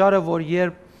պատճառը, որ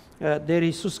երբ Դեր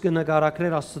Հիսուս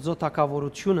կնկարագրեր Աստծո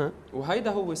թակավորությունը,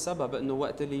 وهيدا هو السبب انه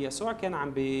وقت اللي يسوع كان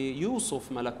عم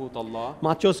بيوصف ملكوت الله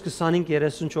Մատթեոս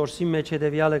 25:34-ի մեջ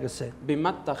հետևյալը գսե.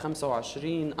 بمتى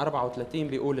 25:34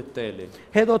 بيقول التالي.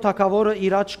 Հետո թակավորը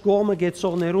իր աջ կողմը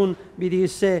գեցողներուն պիտի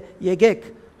ասե. Եկեք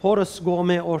հորս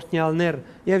գոմե օրտնյալներ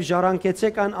եւ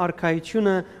ժառանգեցեք այն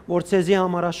արքայությունը, որ ցեզի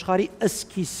համար աշխարհի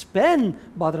սկիզբեն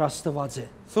պատրաստված է։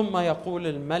 ثم يقول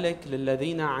الملك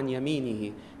للذين عن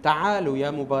يمينه تعالوا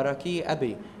يا مباركي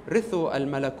أبي رثوا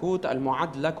الملكوت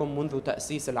المعد لكم منذ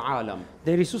تأسيس العالم.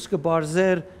 Դեր Հիսուս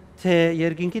կբարձեր թե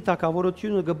երկինքի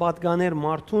թակավորությունը կպատկաներ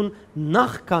մարդուն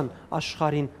նախքան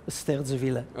աշխարհին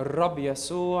ստեղծվելը։ الرب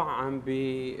يسوع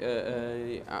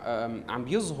عم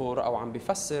بيظهر او عم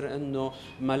بيفسر انه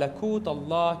ملكوت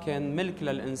الله كان ملك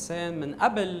للانسان من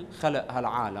قبل خلق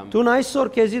هالعالم. Դու այսօր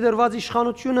քեզի դրված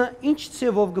իշխանությունը ինչ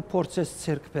ցևով կփորձես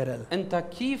ցերկ բերել։ انت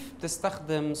كيف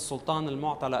تستخدم السلطان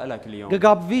المعطى لك اليوم؟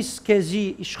 Կգաբվիս քեզի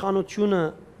իշխանությունը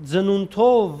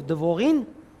ծնունդով դվողին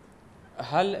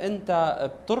هل انت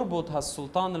بتربط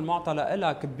هالسلطان المعطى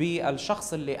لك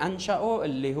بالشخص اللي انشأه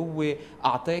اللي هو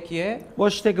اعطاك اياه؟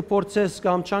 ոչ թե կփորձես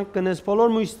կամ չանք կնես բոլոր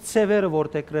մույս ցևերը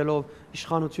որտեքրելով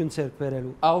իշխանություն ցերկ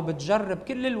բերելու։ او بتجرب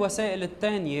كل الوسائل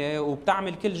الثانية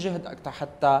وبتعمل كل جهدك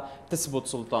حتى تثبت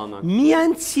سلطانك.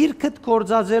 Միայն ցիրկդ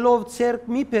կորձածելով ցերկ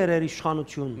մի բերեր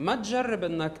իշխանություն։ ما تجرب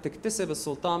انك تكتسب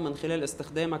السلطان من خلال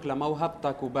استخدامك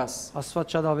لموهبتك وبس. Աստված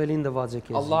շատ ավելին դված է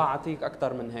քեզ։ الله عطيك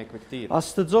اكثر من هيك بكثير.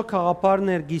 Աստծո խաղապարն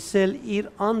էր գիսել իր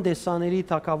անդեսաների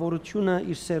թակավորությունը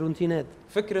իր սերունդին հետ։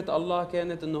 فكرة الله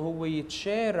كانت انه هو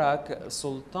يتشارك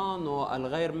سلطانه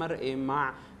الغير مرئي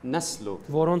مع نسله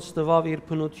Որոնց տվավ իր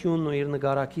փնությունն ու իր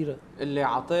նկարակիրը։ اللي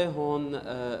عطاهم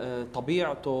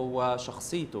طبيعته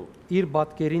وشخصيته. Իր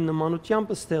բատկերին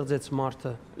նմանությամբ ստեղծեց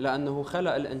մարդը, لأنه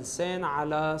خلق الإنسان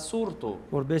على صورته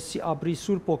որբեսի ապրի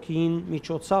սուրբ ոգին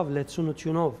միջոցով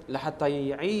լեցունությունով։ لحتى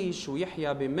يعيش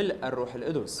ويحيا بملء الروح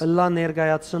القدس. Ըլլա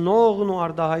ներկայացնողն ու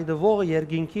արտահայտվող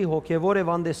երկինքի հոգևոր եւ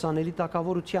անդեսանելի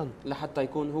թակավորության։ لحتى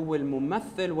يكون هو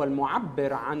الممثل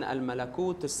والمعبر عن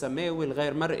الملكوت السماوي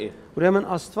الغير مرئي. Ուրեմն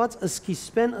Աստված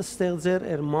սկիզբեն ստեղծեր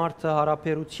էր մարդը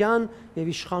հարաբերության եւ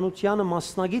իշխանությանը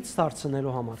մասնագիտ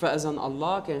դարձնելու համար։ فإذا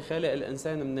الله كان خالق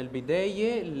الإنسان من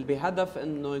البداية بهدف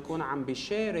إنه يكون عم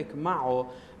بيشارك معه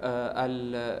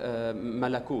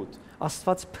الملكوت.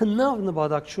 Աստված փնավ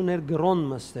նպատակ չուներ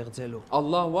գրոնը ստեղծելու։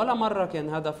 الله ولا مرة كان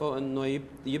هدفه إنه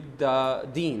يبدأ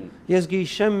دين. Ես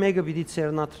գիշեմ մեկը պիտի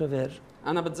ցերնատրվեր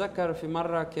أنا بتذكر في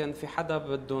مرة كان في حدا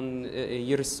بدهم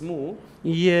يرسموه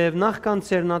եւ նախքան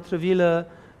ցերնատրվելը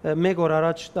մեկ օր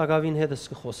առաջ դակավին հետս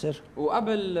կխոսեր։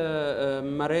 وقبل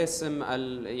مراسم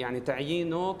يعني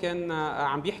تعيينه كان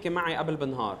عم بيحكي معي قبل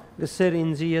بنهار. Գսեր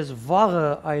ինձ ես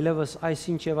վաղը այլևս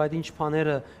այսինչ եւ այդ ինչ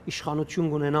բաները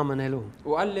իշխանություն կունենա մնելու։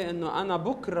 وقال لي انه انا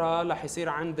بكره رح يصير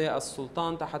عندي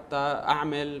السلطان حتى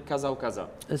اعمل كذا وكذا.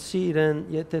 Սիրեն,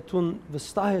 եթե դու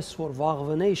վստահ ես որ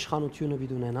վաղվնե իշխանությունը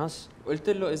պիտի ունենաս, قلت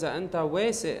له اذا انت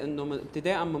واثق انه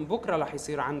ابتداء من بكره رح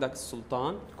يصير عندك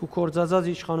السلطان، քու կորցածած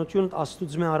իշխանությունդ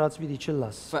Աստուծո մե արած պիտի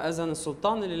չլաս։ فاذا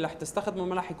السلطان اللي رح تستخدمه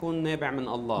ما رح يكون نابع من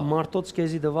الله، Մարդոց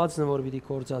քեզի դվածն է որ պիտի بل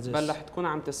կորցածես։ رح تكون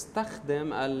عم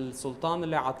تستخدم السلطان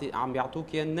اللي عم بيعطوك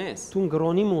اياه الناس، Դու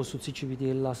գրոնի մոսուցիչի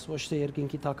պիտի լաս, ոչ թե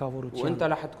երկինքի թակավորության։ وانت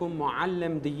رح تكون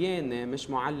معلم ديانه مش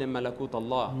معلم ملكوت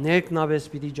الله. Ներքնաբես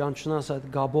պիտի ճանչնաս այդ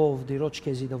գաբով դիրոջ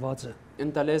քեզի դվածը։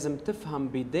 انت لازم تفهم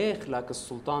بداخلك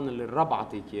السلطان اللي الرب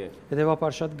عطيك اياه،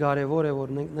 Հետևաբար շատ կարևոր է որ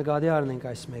նկատի առնենք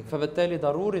այս մեկը։ فبالتالي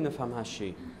ضروري نفهم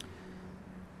هالشيء.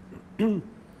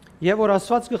 Եվ որ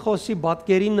Աստված կխոսի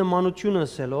բատկերի նմանությունը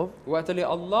ասելով, وقت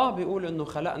اللي الله بيقول انه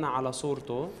خلقنا على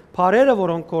صورته، բարերը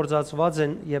որոնք կորցածված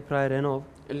են եբրայերենով,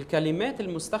 الكلمات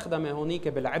المستخدمه هونيك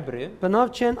بالعبري բնավ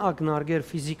չեն ակնարկեր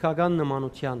ֆիզիկական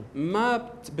նմանության։ ما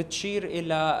بتشير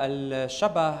الى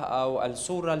الشبه او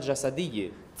الصوره الجسديه.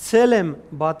 Ցելեմ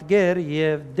բատկեր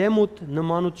եւ դեմուտ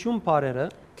նմանություն բարերը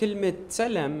كلمه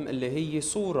سلم اللي هي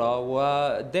صوره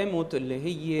وديموت اللي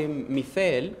هي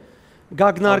مثال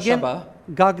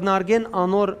գագնարգեն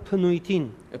անոր փնույթին,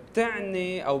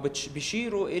 بتعني او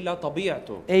بيشيروا الى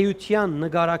طبيعته، էյության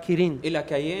նկարակիրին։ الى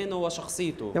كيانه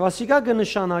وشخصيته. Եվ ասիկա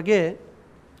կնշանակե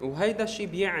وهيدا الشيء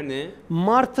بيعني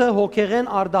մարդը հոգեղեն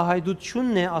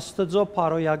արդահայտությունն է Աստծո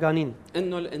փարոյականին։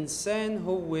 انه الانسان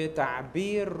هو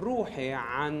تعبير روحي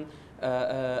عن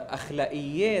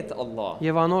اخلاقيات الله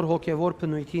Եվ անոր հոգևոր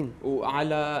փնույթին։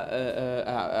 وعلى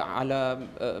على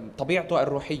طبيعته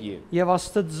الروحيه، Եվ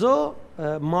Աստծո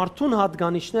մարդուն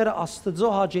հատկանիշները Աստծո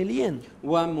հաճելի են։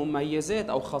 ومميزات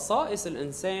او خصائص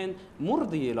الانسان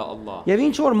مرضيه لله. Եվ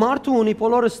ինչ որ մարդու ունի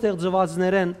բոլորը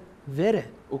ստեղծվածներեն վեր է։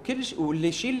 وكل شيء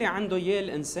والشيء اللي عنده اياه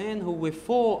الانسان هو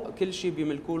فوق كل شيء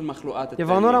بيملكوه المخلوقات Եվ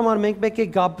անոր الثانيه. համար մենք պետք է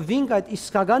գապվենք այդ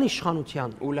իսկական իշխանության։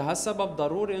 ولهالسبب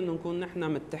ضروري انه نكون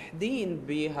نحن متحدين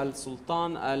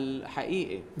بهالسلطان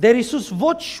الحقيقي. Դեր Հիսուս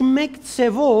ոչ մեկ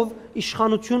ցևով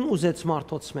իշխանություն ուզեց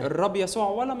մարդոց մեջ։ الرب يسوع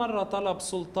ولا مره طلب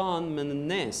سلطان من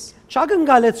الناس،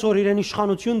 Չակնկալեց որ իրեն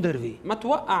իշխանություն դրվի։ ما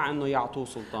توقع انه يعطوه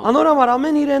سلطان. Անոր համար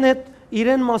ամեն իրեն հետ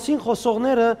իրեն մասին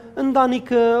խոսողները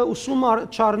ընտանիքը ուսում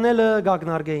չառնելը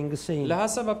գագնարգեին գսեին։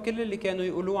 لهالسبب كل اللي كانوا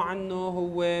يقولوه عنه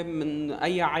هو من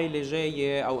اي عائله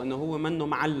جايه او انه هو منه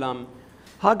معلم.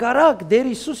 Հագարակ Դեր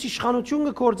Հիսուս իշխանություն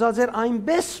կգործածեր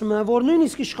այնպես որ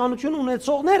նույնիսկ իշխանություն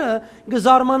ունեցողները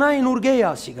գզարմանային ուրգեի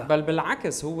ասիգա։ بل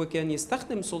بالعكس هو كان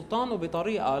يستخدم سلطانه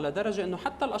بطريقه لدرجه انه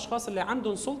حتى الاشخاص اللي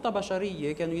عندهم سلطه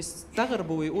بشريه كانوا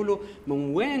يستغربوا ويقولوا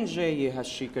من وين جاي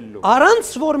هالشيء كله.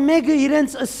 Առանց որ մեկը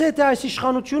իրենց ըսե թե այս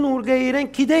իշխանությունը ուրգեի իրեն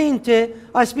գիտեին թե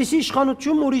այսպիսի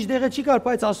իշխանություն ուրիշ դեղը չի կար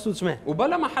բայց Աստծուց մե։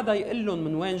 وبلا ما حدا يقول لهم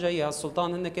من وين جاي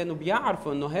هالسلطان، هن كانوا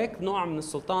بيعرفوا انه هيك نوع من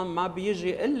السلطان ما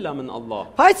بيجي الا من الله.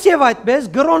 Բայց եւ այդպես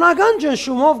գրոնական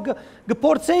ճնշումով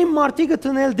գործեին մարդիկը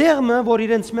տնել դեղը որ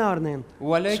իրենց մե առնեն։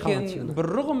 ولكن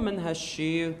بالرغم من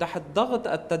هالشيء تحت ضغط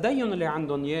التدين اللي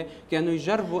عندهم اياه كانوا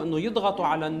يجربوا انه يضغطوا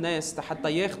على الناس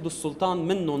حتى ياخذوا السلطان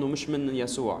منهم ومش من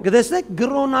يسوع. Գտեսնեք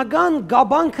գրոնական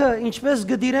գաբանքը ինչպես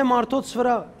գդիրե մարդոց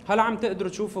վրա։ هل عم تقدروا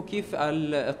تشوفوا كيف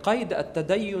القيد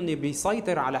التديني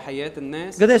بيسيطر على حياة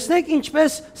الناس؟ Գտեսնեք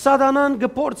ինչպես սատանան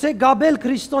գործե գաբել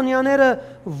քրիստոնյաները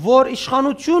որ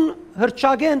իշխանություն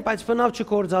հրճագեն բայց բնավ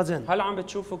չկործածեն։ هل عم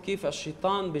بتشوفوا كيف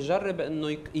الشيطان بجرب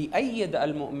انه يأيد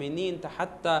المؤمنين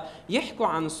حتى يحكوا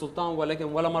عن السلطان ولكن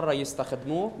ولا مرة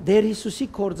يستخدموه؟ Դեր Հիսուսի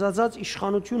կործածած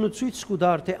իշխանությունը ցույց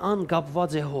կուդար թե ան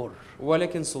գապված է հոր։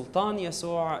 ولكن سلطان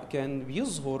يسوع كان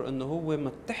بيظهر انه هو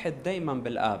متحد دائما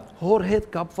بالآب، Հոր հետ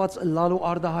կապված լալու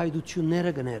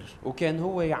արդահայտությունները գներ։ وكان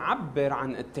هو يعبر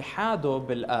عن اتحاده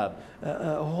بالآب.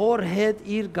 Հոր հետ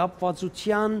իր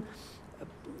կապվածության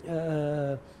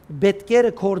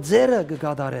բետկերը կորձերը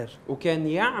կգադարեր։ وكان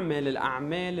يعمل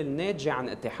الأعمال الناتجة عن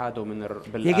اتحاده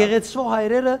بالآب. Եկեղեցու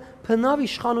հայրերը բնավ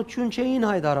իշխանություն չէին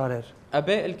հայտարարեր։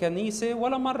 آباء الكنيسة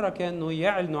ولا مرة كانوا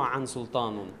يعلنوا عن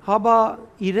سلطانهم، Հաբա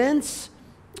իրենց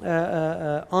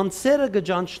անձերը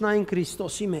գճանչնային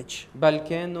Քրիստոսի մեջ։ بل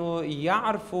كانوا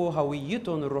يعرفوا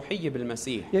هويتهم الروحية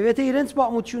بالمسيح. Եվ եթե իրենց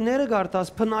պատմությունները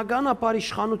գարտած բնականաբար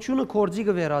իշխանությունը կորձի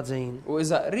կվերածեին։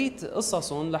 وإذا قريت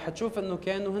قصصهم رح تشوف إنه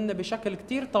كانوا هن بشكل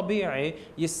كتير طبيعي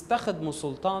يستخدموا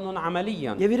سلطانهم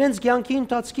عمليا، Եվ իրենց կյանքի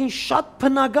ընթացքին շատ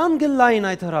բնական գլային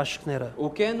այդ հրաշքները։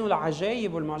 وكانوا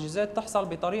العجائب والمعجزات تحصل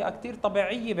بطريقة كتير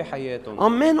طبيعية بحياتهم.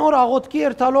 Ամեն օր աղոթքի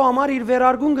երթալու համար իր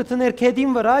վերարգուն գտներ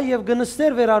քեդին վրա եւ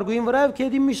գնստեր երարգուին վրայով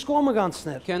քեդի միշտ կողմը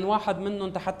գանցներ։ كان واحد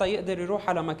منهم حتى يقدر يروح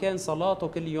على مكان صلاته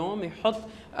كل يوم يحط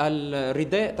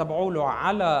الرداء تبعوله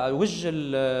على وجه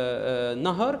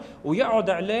النهر ويقعد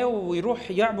عليه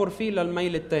ويروح يعبر فيه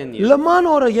للميل الثانية. Լման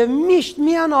օրը եւ միշտ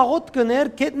միան աղոտ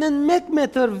կներ քետնեն 1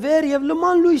 մետր վեր եւ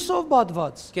լման լույսով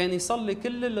բադված։ كان يصلي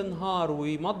كل النهار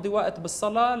ويمضي وقت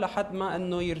بالصلاة لحد ما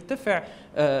انه يرتفع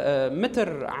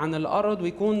متر عن الارض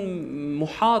ويكون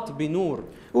محاط بنور.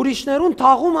 Ուրիշներուն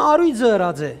թաղումը արույձը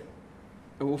ըրած է։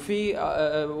 وفي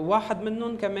واحد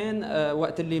منهم كمان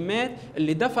وقت اللي مات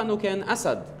اللي دفنه كان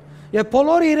اسد. Եվ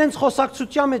բոլորը իրենց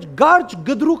խոսակցության մեջ գարջ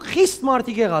գդրուկ խիստ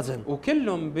մարդիկ եղած են։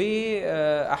 وكلهم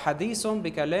بأحاديثهم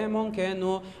بكلامهم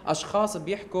كانوا أشخاص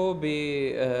بيحكوا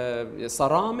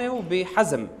بصرامة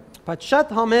وبحزم. Բայց շատ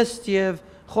համեստ եւ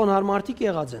խոնար մարդիկ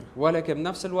եղած են։ ولكن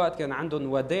بنفس الوقت كان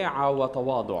عندهم وداعة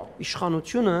وتواضع.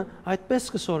 Իշխանությունը այդպես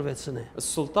կսորվեցնե։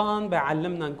 السلطان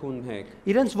بيعلمنا نكون هيك.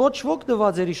 Իրենց ոչ ոք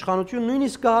դված էր իշխանություն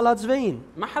նույնիսկ կհալածվեին։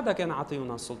 ما حدا كان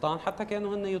عطيونا السلطان حتى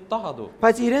كانوا هن يضطهدوا.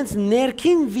 Բայց իրենց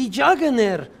ներքին վիճակն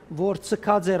էր, որ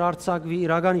ցկած էր արցակվի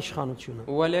իրական իշխանությունը։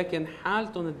 ولكن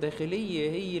حالتهم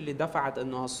الداخلية هي اللي دفعت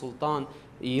إنه هالسلطان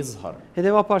يظهر.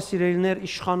 Հետևաբար սիրելիներ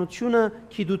իշխանությունը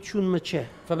գիտություն մը չէ։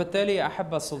 فبالتالي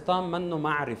أحب السلطان منه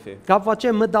معرفة. Կապված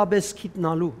է մտաբես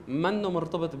գիտնալու։ منه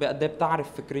مرتبط بقد بتعرف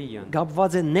فكريا.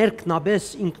 Կապված է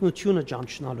ներքնաբես ինքնությունը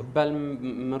ճանչնալու։ بل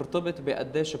مرتبط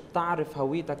بقديش بتعرف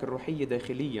هويتك الروحية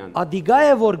داخليا. Ադիգա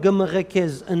է որ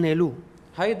գմղեկեզ ընելու։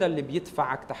 هيدا اللي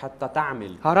بيدفعك حتى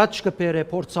تعمل. Հարաճ կբերե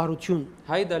փորձառություն։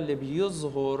 هيدا اللي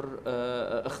بيظهر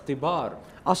اختبار.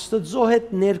 Աստծո հետ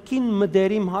ներքին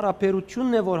մդերիմ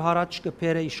հարաբերությունն է որ հարաճ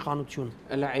կբերե իշխանություն։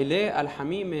 العلاقة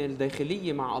الحميمة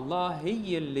الداخلية مع الله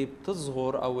هي اللي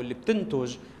بتظهر أو اللي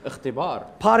بتنتج اختبار.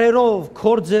 Փարերով,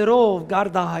 կորձերով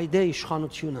գարդահայդե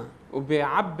իշխանությունը։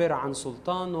 وبيعبر عن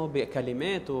سلطانه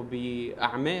بكلماته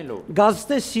بأعماله.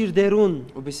 Գազտե սիրդերուն,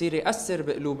 وبصير يأثر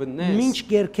بقلوب الناس. ինչ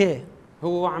գերքե,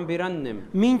 هو عم بيرنم.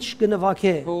 ինչ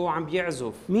կնվակե, هو عم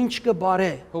بيعزف. ինչ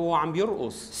կբարե։ هو عم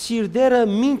بيرقص. Սիրդերը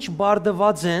ինչ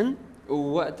բարդված են,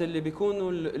 ووقت اللي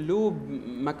بيكونوا القلوب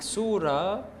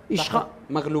مكسورة إشخا-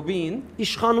 مغلوبين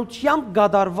իշխանությամբ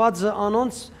գադարվածը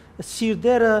անոնց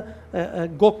սիրդերը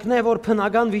գոքնե որ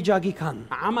փնական վիճակի կան։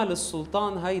 عمل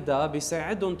السلطان هيدا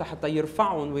بيساعدهم حتى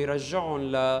يرفعهم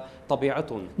ويرجعهم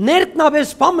لطبيعتهم. Ներքնաբես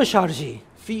բամը շարժի։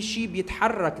 في شيء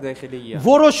بيتحرك داخليا.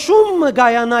 Որոշում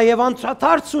գայանա եւ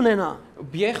անդրադարձ ունենա։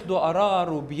 بياخدوا قرار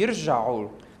وبيرجعوا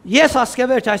Ես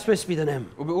ասկևերջ այսպես պիտենեմ։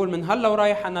 وبيقول من هلا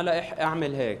ورايح انا لاح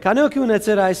اعمل هيك. Քանի օքի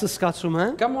ունեցեր այս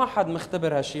սկացումը։ كم واحد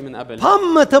مختبر هالشيء من قبل؟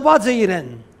 Բամը տված է իրեն։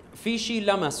 في شيء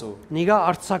لمسه Նիգա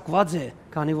արցակված է,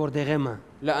 քանի որ դեղեմը։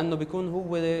 لانه بيكون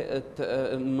هو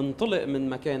منطلق من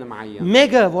مكان معين.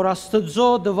 Մեկը, որ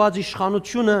Աստծո դված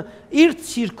իշխանությունը իր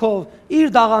ցիրքով,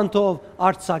 իր դաղանթով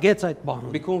արցակեց այդ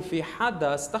բանը։ بيكون في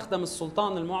حدا استخدم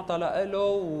السلطان المعطى له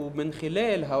ومن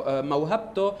خلال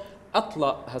موهبته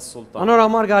اطلق هالسلطان. Անոր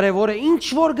համար կարևոր է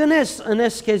ինչ որ գնես,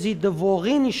 ընես քեզի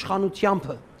դվողին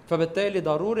իշխանությամբ։ فبالتالي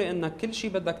ضروري انك كل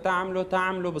شيء بدك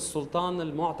تعمله بالسلطان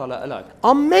المعطى لك.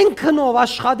 Ամեն քնով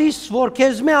աշխատիս, որ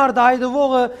քեզ մե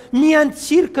արդայդվողը միան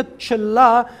ցիրքը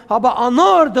չլա, հաբա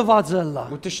անոր դվածը լա։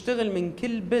 وتشتغل من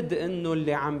كل بدء انه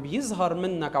اللي عم بيظهر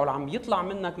منك او اللي عم يطلع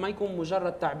منك ما يكون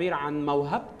مجرد تعبير عن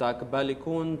موهبتك بل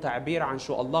يكون تعبير عن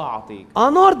شو الله عطيك.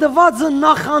 Անոր դվածը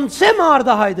նախանցեմ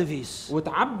արդահայդվիս։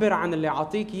 وتعبر عن اللي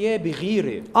عطيك اياه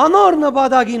بغيره Անոր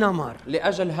նպատակին համար։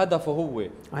 لاجل هدفه هو.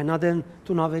 Այնադեն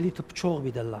տունավելի տպչող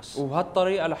բիդելաս։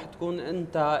 وبهالطريقه رح تكون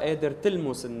انت قادر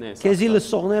تلمس الناس Քեզի أكثر.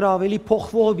 լսողները ավելի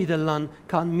փոխվող բիդելան,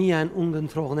 քան միան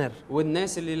ունգընտրողներ։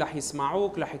 والناس اللي رح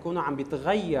يسمعوك رح يكونوا عم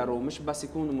بيتغيروا مش بس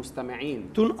يكونوا مستمعين.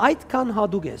 Դուն այդքան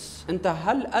հադուկ ես։ انت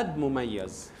هالقد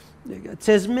مميز.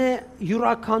 Ցեզմե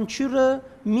յուրաքանչյուրը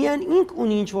միան ինք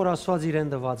ունի ինչ որ Աստված իրեն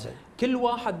դված է։ كل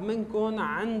واحد منكم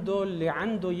عنده اللي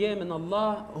عنده اياه من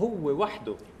الله هو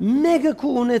وحده. Մեկը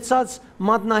քու ունեցած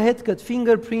մատնահետքդ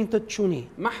fingerprint-ը չունի։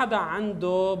 ما حدا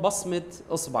عنده بصمة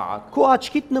اصبعك. Քու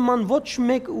աչքիդ նման ոչ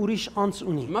մեկ ուրիշ անց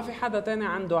ունի։ ما في حدا تاني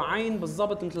عنده عين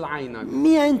بالضبط مثل عينك.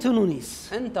 Միայն դու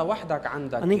ունիս։ انت وحدك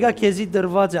عندك. Անիկա քեզի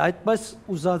դրված է, այդպես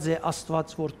ուզած է Աստված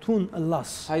որ թուն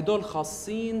ըլլաս։ هيدول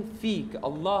خاصين فيك.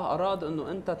 الله اراد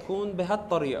انه انت تكون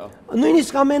بهالطريقة.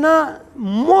 Նույնիսկ ամենա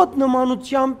մոտ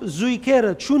նմանությամբ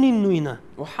զույգերը չունին նույնը։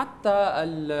 وحتى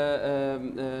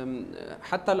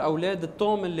حتى الاولاد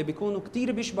التوم اللي بيكونوا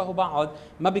كثير بيشبهوا بعض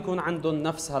ما بيكون عندهم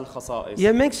نفس هالخصائص.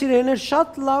 Եվ մենք սիրելիներ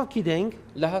շատ լավ գիտենք,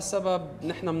 لهالسبب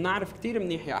نحن بنعرف كثير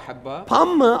منيح يا احبه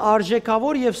փամը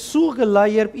արժեքավոր եւ սուղը լա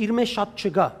երբ իր մեջ շատ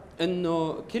չկա։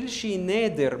 انه كل شيء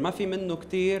نادر ما في منه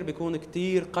كتير بيكون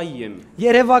كتير قيم.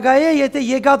 Երևակայե, եթե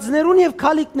եկածներուն եւ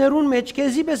քալիքներուն մեջ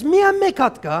քեզի պես միայն մեկ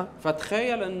հատ կա,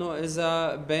 فتخيل انه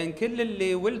اذا بين كل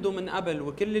اللي ولدوا من قبل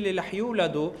وكل اللي رح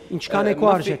يولدوا إنش كان يكون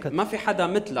أرجكت. ما في حدا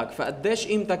مثلك، فقديش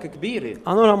قيمتك كبيرة.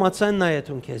 անոր համացան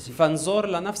նայեցուն քեզի։ فانظر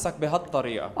لنفسك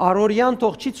بهالطريقة. Արորյան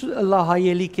թող չի լա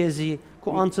հայելի քեզի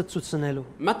քո անցը ցուցնելու։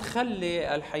 ما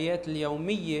تخلي الحياة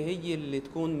اليومية هي اللي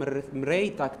تكون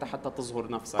مرايتك حتى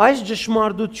تظهر نفسك. Այս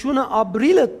ճշմարտությունը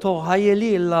ապրիլը թող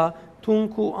հայելի լա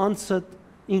թունքու անցը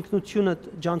ինքնությունդ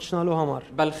ճանչնալու համար։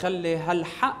 بل خلي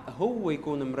هالحق هو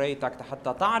يكون مرايتك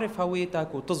حتى تعرف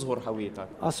هويتك وتظهر هويتك.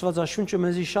 Աստվածաշունչը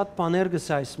մեզի շատ բաներ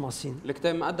գսա այս մասին։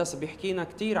 الكتاب المقدس بيحكينا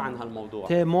كثير عن هالموضوع.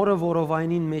 Թե մորը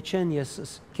որովայնին մեջ են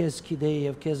ես քեզ գիտեի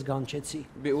եւ քեզ գանչեցի։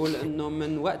 بيقول انه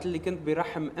من وقت اللي كنت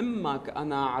برحم امك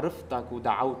انا عرفتك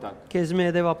ودعوتك. Քեզ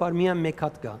մի հետևաբար միայն մեկ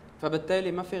հատ կա։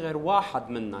 فبالتالي ما في غير واحد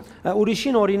منك.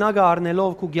 Ուրիշին օրինակը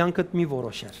առնելով քու կյանքդ մի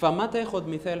որոշեր։ فما تاخذ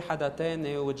مثال حدا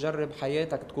تاني وتجرب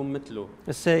حياتك تكون مثله.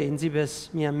 Ասե ինձի պես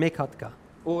միայն մեկ հատ կա։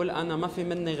 قول انا ما في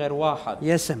مني غير واحد.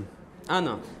 Ես եմ,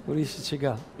 انا ուրիշը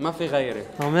չկա։ ما في غيري.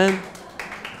 Ամեն։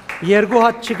 Երկու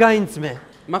հատ չկա ինձ մե։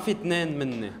 ما في اثنين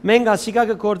مني. Մենք ասիկա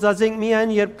կգործածենք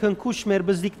միայն երբ քնքուշ մեր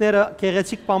բզդիկները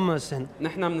գեղեցիկ բամս են։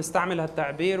 نحن بنستعمل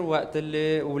هالتعبير وقت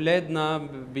اللي اولادنا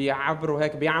بيعبروا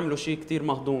هيك بيعملوا شيء كثير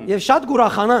مهضوم. Եվ շատ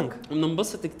գուրախանանք։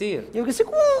 وبننبسط كثير. Եվ գսեք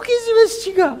ու քեզի պես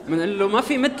չկա։ بنقول له ما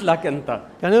في مثلك انت.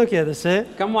 Կանոք եդեսե,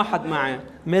 كم واحد معي؟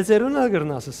 մեծերուն ալ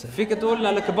գրնասսե։ فيك تقول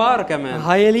للكبار كمان.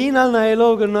 Հայելին ալ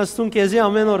նայելով գրնաստուն քեզի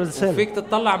ամեն օր ցել։ فيك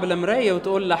تطلع بالمرايه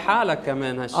وتقول لحالك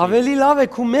كمان هالشيء. Ավելի լավ է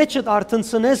քու մեջդ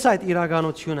արտնցնես այդ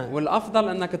իրականությունը։ والافضل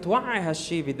انك توعي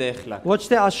هالشيء بداخلك Ոչ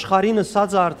թե աշխարհին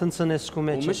ասած արտնցնես քու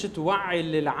մեջ։ ومش توعي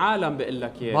اللي العالم بيقول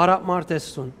لك اياه. Բարակ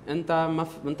մարտեսուն։ انت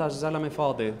انت زلمه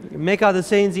فاضي. Մեկ հատ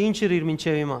ասե ինձ ինչ իրիր մինչև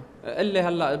հիմա։ قل لي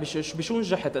هلا بشو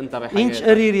نجحت انت Ինչ بحياتك؟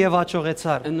 իրիր եւ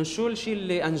աճողեցար։ انه شو الشيء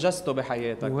اللي انجزته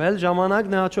بحياتك؟ Ու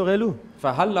ժամանակն է աճողելու։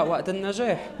 فهلا وقت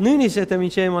النجاح. Նույնիսկ եթե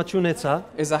մինչև հիմա ճունեցա,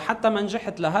 اذا حتى ما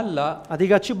نجحت لهلا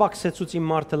ադիգա չի բաքսեցուց իմ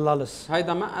մարդը լալս։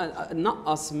 هيدا ما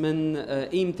نقص من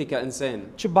قيمتي كانسان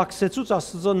Չբաքսեցուց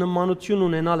Աստծո նմանություն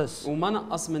ունենալս։ وما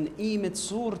نقص من قيمه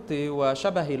صورتي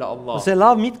وشبهي لله. Ասե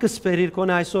լավ միտքս բերիր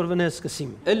կոնե այսօր վնես կսիմ։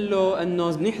 قل له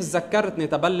انه منيح تذكرتني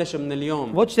تبلش من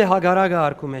اليوم Ոչ թե հագարագը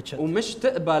արքու մեջ։ ومش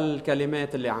تقبل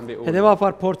الكلمات اللي عم بيقولها.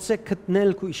 Հետևաբար փորձեք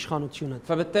գտնել քու իշխանությունը։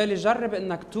 فبالتالي جرب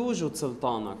انك توجد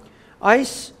سلطانك.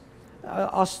 Այս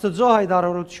Աստծո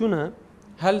հայտարարությունը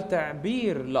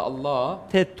هالتعبير لله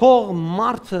թե թող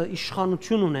մարդը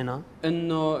իշխանություն ունենա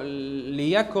انه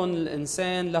ليكن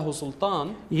الانسان له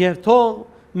سلطان եւ թող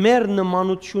մեր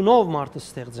նմանությունով մարդը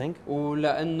ստեղծենք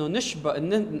ولانه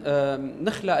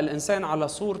نخلق الانسان على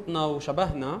صورتنا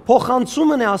وشبهنا փոխանցում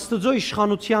է Աստծո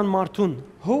իշխանության մարդուն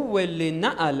هو اللي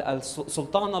نقل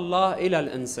سلطان الله الى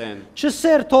الانسان.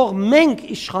 չսեր թող մենք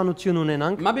իշխանություն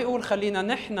ունենանք ما بيقول خلينا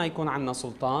نحن يكون عندنا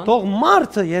سلطان թող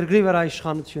մարդը երկրի վրա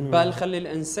իշխանություն بل ունենա خلي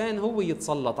الانسان هو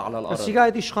يتسلط على الارض. ասիկա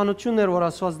այդ իշխանությունն էր որ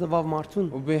Աստված դվավ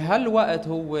մարդուն وبهالوقت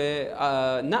هو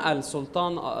نقل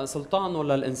سلطانه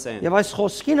للانسان. եւ այս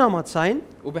խոսքին համաձայն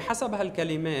وبحسب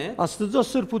هالكلمات Աստծո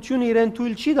սրբությունը իրեն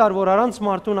թույլ չի դար որ առանց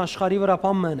մարդուն աշխարհի վրա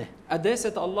պամենե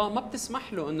قداسة الله ما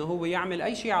بتسمح له انه هو يعمل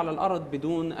اي شيء على الارض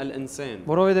بدون الانسان.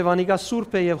 որովհետեւ անիկա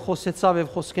սուրբ է եւ խոսեցավ եւ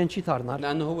խոսքեն չի դառնալ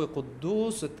لانه هو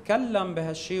قدوس تكلم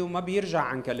بهالشيء وما بيرجع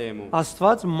عن كلامه.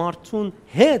 Աստված մարդուն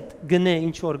հետ գնե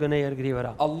ինչ որ գնե երկրի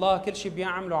վրա الله كل شيء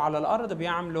بيعمله على الارض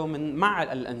بيعمله مع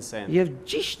الانسان. եւ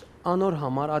ճիշտ անոր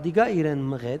համար ադիգա իրեն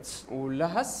մղեց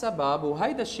ولهالسبب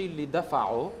وهيدا الشيء اللي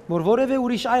دفعه որ որևէ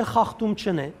ուրիշ այլ խախտում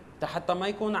չնե حتى ما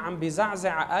يكون عم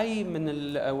بيزعزع اي من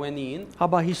القوانين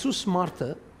հաբա Հիսուս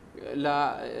մարդը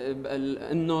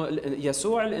انه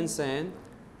يسوع الانسان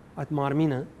այդ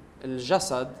մարմինը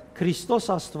الجسد Քրիստոս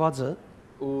Աստվածը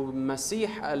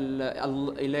ومسيح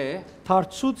الاله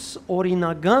դարձուց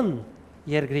օրինական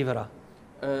երկրի վրա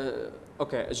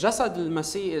اوكي جسد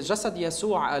المسيح جسد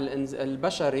يسوع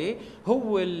البشري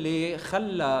هو اللي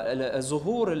خلى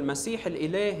ظهور المسيح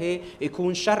الالهي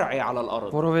يكون شرعي على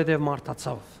الارض որովհետեւ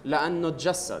մարդացավ لانه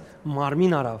تجسد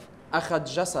մարմին արավ اخذ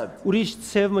جسد ուրիշ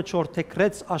ծևը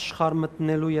չորթեքրեց աշխարհ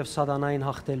մտնելու եւ սատանային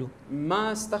հաղթելու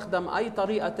ما استخدم اي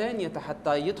طريقه ثانيه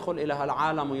حتى يدخل الى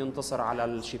هالعالم وينتصر على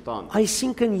الشيطان.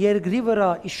 այսինքն երկրի վրա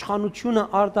իշխանությունը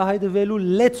արտահայտվելու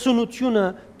լեցունությունը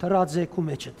դրած է քու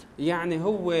մեջդ يعني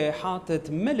هو حاطط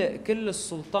ملء كل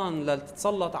السلطان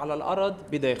لتتسلط على الارض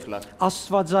بداخلك.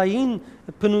 աստվածային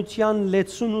բնության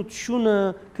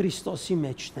լեցունությունը Քրիստոսի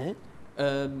մեջն է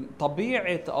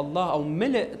طبيعة الله أو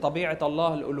ملء طبيعة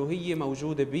الله الألوهية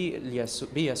موجودة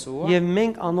بيسوع Եվ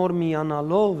մենք անոր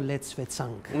միանալով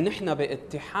լեցվեցանք ونحن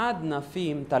باتحادنا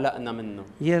فيه امتلأنا منه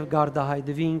եւ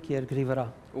գարդահայտվինք երկրի վրա։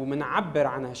 ومنعبر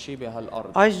عن هالشي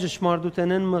بهالأرض Այս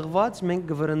ճշմարտութենեն մղված մենք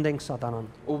գվրընդենք սատանան։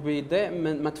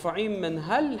 مدفوعين من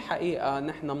هالحقيقة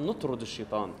نحن منطرد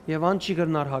الشيطان Եվ ան չի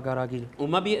գրնար հագարագիլ,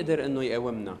 وما بيقدر إنه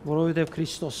يقاومنا որովհետեւ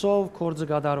Քրիստոսով կորձը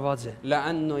գադարված է,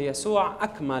 لأنه يسوع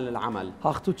أكمل العمل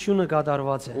հաղթությունը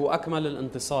գադարված է։ وأكمل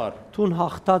الانتصار. Տուն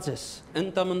հաղթած ես։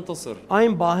 أنت منتصر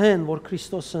Այն բահեն, որ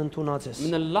Քրիստոսը ընդունած ես։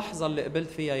 من اللحظة اللي قبلت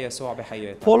فيها يسوع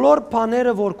بحياتك. Բոլոր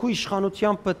բաները, որ քու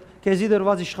իշխանությամբ քեզի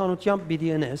դրված իշխանությամբ պիտի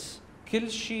ենես, كل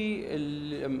شيء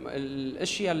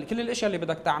كل الاشياء اللي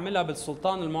بدك تعملها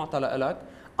بالسلطان المعطى لك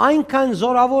այնքան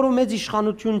զորավոր ու մեծ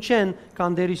իշխանություն չեն,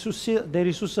 կան Դեր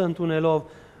Հիսուսը ընդունելով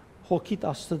հոգիտ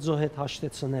Աստծո հետ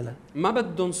հաշտեցնելը։ ما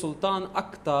بدهم سلطان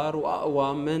أكثر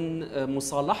وأقوى من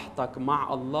مصالحتك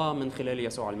مع الله من خلال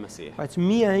يسوع المسيح. Բայց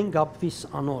միայն գապվիս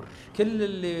անոր։ كل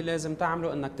اللي لازم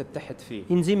تعمله انك تتحد فيه.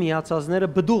 Ինձի միացածները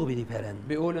բդուղ պիտի բերեն։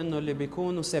 بيقول انه اللي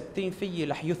بيكونوا ثابتين فيي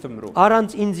رح يثمروا.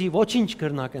 Առանց ինձի ոչինչ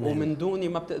կրնակն է։ ومن دوني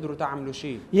ما بتقدروا تعملوا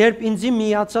شيء. Երբ ինձի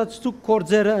միացած դուք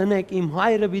կորձերը ընեք, իմ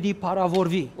հայրը պիտի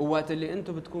փառավորվի։ وقت اللي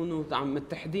انتم بتكونوا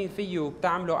متحدين فيه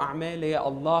وبتعملوا اعمال يا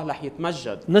الله رح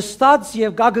يتمجد. Նստած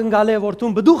եւ գագնգալե որ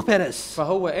դու բդուղ բերես։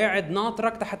 فهو قاعد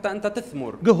ناطرك حتى انت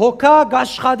تثمر. Գհոքա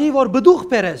գաշխադի որ բդուղ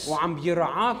բերես։ وعم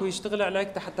بيرعاك ويشتغل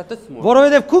عليك حتى تثمر.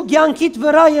 Որովհետեւ քու կյանքիդ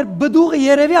վրա երբ բդուղը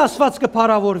երևի Աստված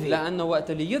կփառավորվի։ لانه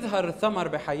وقت اللي يظهر الثمر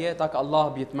بحياتك الله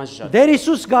بيتمجد. Դեր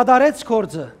Հիսուս գադարեց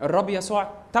կորձը։ الرب يسوع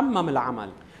تمم العمل.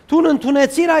 Դու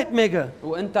ընդունեցիր այդ մեկը։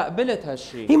 وانت قبلت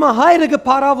هالشيء. Հիմա հայրը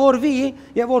կփառավորվի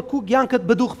եւ որ քու կյանքդ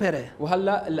բդուղ բերե։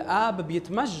 وهلا الاب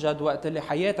بيتمجد وقت اللي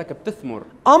حياتك بتثمر.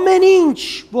 Ամեն ինչ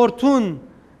որ դու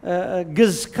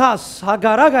գզկաս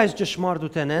հագարակ այս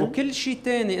ճշմարտութենեն وكل شيء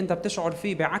ثاني انت بتشعر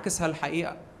فيه بعكس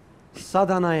هالحقيقه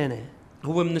սատանայեն է։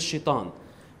 هو من الشيطان.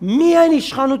 Միայն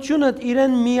իշխանությունդ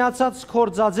իրեն միացած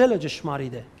կորձածելը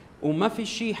ճշմարիտ է։ وما في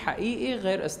شيء حقيقي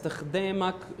غير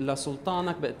استخدامك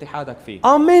لسلطانك باتحادك فيه.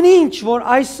 Ամեն ինչ որ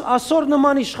այս ասոր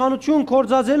նման իշխանություն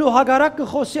կորձածելու հագարակ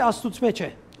կխոսի Աստուծո մեջ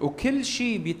է։ وكل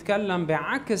شيء بيتكلم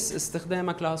بعكس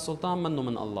استخدامك لهالسلطان منه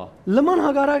من الله Լման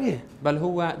հագարակ է։ بل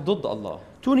هو ضد الله.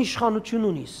 Դու իշխանություն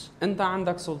ունիս։ انت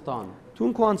عندك سلطان.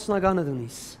 Դու քո անձնականդ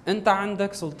ունիս։ انت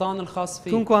عندك سلطان الخاص Դու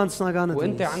فيك քո անձնականդ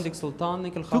وانت ունիս։ عندك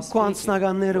سلطانك Դու الخاص քո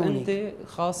անձնականները ունի։ وانت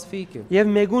خاص فيك Եվ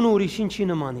մեկուն ուրիշին չի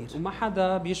նմանիր։ وما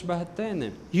حدا بيشبه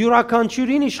الثاني.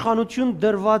 Յուրաքանչյուրին իշխանություն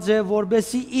դրված է,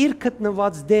 որբեսի իր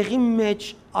գտնված դեղի մեջ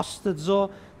Աստծո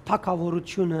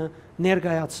թակավորությունը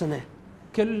ներկայացնե։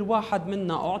 كل واحد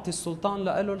منا أعطي السلطان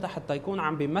له لحتى يكون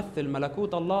عم بيمثل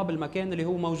ملكوت الله بالمكان اللي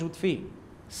هو موجود فيه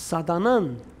Սատանան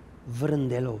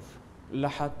վրընդելով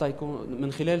لحتى يكون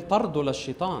من خلال طرده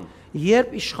للشيطان.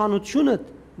 երբ իշխանությունդ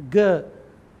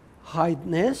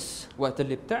հայտնես وقت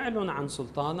اللي بتعلن عن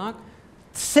سلطانك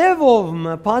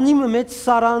ծևով բանի մեջ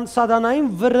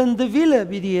սատանային վրընդվիլը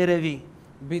պիտի երևի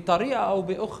بطريقة أو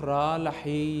بأخرى رح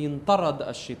ينطرد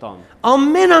الشيطان.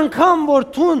 ամեն անգամ որ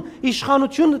դու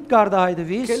իշխանությունդ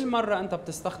գարդահայտվիս كل مرة أنت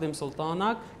بتستخدم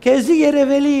سلطانك քեզի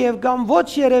երևելի եւ կամ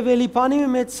ոչ երևելի բանի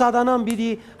մեջ սատանան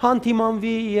պիտի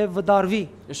հանդիմանվի եւ վդարվի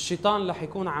الشيطان رح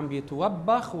يكون عم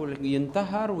بيتوبخ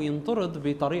وينتهر وينطرد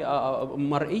بطريقة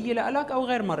مرئية لك أو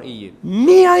غير مرئية.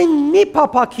 միայն մի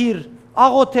փափակիր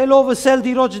աղոթելով ասել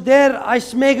դիրոջ դեր այս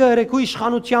մեկը երեկո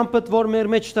իշխանությամբ որ մեր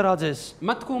մեջ դրած ես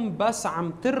ما تكون بس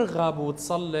عم ترغب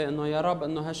وتصلي انه يا رب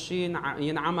انه هالشيء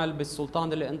ينعمل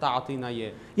بالسلطان اللي انت عطينا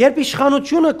اياه. երբ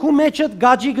իշխանությունը քու մեջդ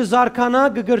գաջի գզարքանա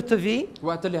գգրտվի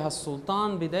وقت اللي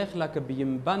هالسلطان بداخلك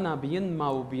بينبنى بينمى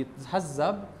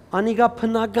وبيتهذب անիգա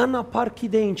փնագանապար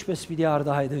գիտե ինչպես պիտի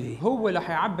արդահայտվի هو رح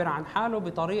يعبر عن حاله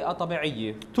بطريقة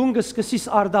طبيعية դու սկսես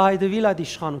արդահայտվել այդ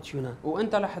իշխանությունը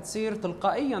وانت رح تصير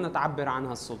تلقائيا تعبر عن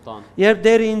هالسلطان. երբ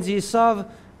դեր ինձ իսավ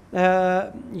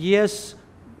ես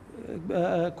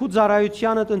քու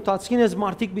ծառայությանդ ընթացքին ես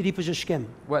մարտիկ պիտի բժշկեմ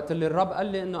وقت اللي الرب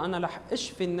قال لي انه انا رح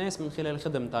اشفي الناس من خلال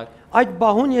خدمتك այդ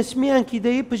բահուն ես միայն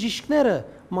գիտեի բժիշկները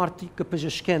մարտիկ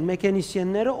կբժշկեն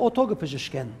մեքանիսիենները օտո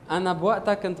կբժշկեն انا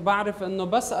بوقتها كنت بعرف انه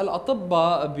بس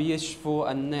الاطباء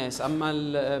بيشفوا الناس اما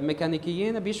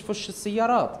الميكانيكيين بيشفوا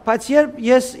السيارات. բայց երբ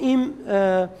ես իմ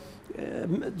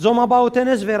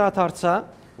ձոմաբաուտենես վերաթարցա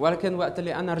ولكن وقت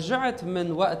اللي انا رجعت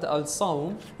من وقت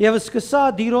الصوم եւ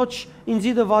սկսա դիրոջ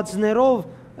ինձի դվածներով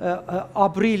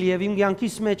ապրիլ եւ իմ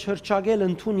կյանքիս մեջ հրճագել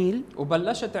ընդունիլ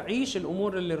وبلشت اعيش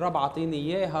الامور اللي الرب عطيني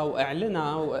اياها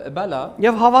واعلنها واقبلها.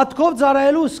 եւ հավատքով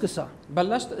ծառայելու սկսա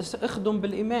بلشت اخدم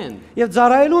بالايمان եւ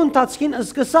ծառայելու ընթացքին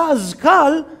սկսա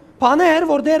զգալ բաներ,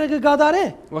 որ Տերը կգադարե։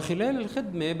 وخلال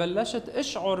الخدمة بلشت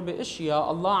اشعر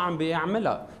باشياء الله عم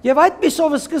بيعملها. Եվ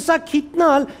այդպիսով սկսա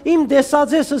քիտնալ իմ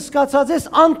դեսածես սկացածես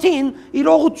անտին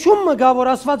իրողությունը գա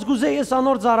որ Աստված գուզե ես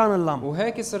անոր ծարանը լամ։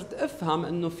 وهيك صرت افهم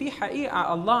انه في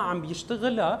حقيقة الله عم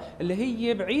بيشتغلها اللي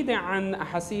هي بعيدة عن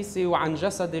احاسيسي وعن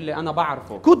جسدي اللي انا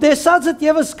بعرفه. Քու դեսածդ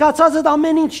եւ սկացածդ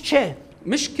ամեն ինչ չէ։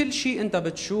 مش كل شيء انت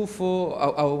بتشوفه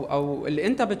او اللي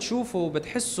انت بتشوفه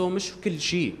وبتحسه مش كل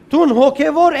شيء. Դու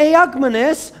հոգևոր էակ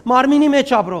մնես մարմինի մեջ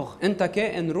ապրող։ انت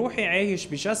كائن روحي عايش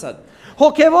بجسد.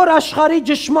 Հոգևոր աշխարհի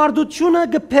ճշմարտությունը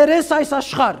գբերես այս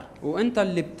աշխարհ։ وانت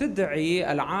اللي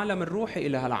بتدعي العالم الروحي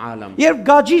الى هالعالم. Երբ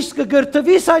գաջիս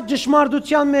կգրտվիս այդ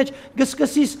ճշմարտության մեջ,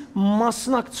 կսկսես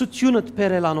մասնակցությունդ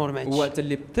բերել անոր մեջ։ وقت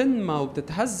اللي بتنمى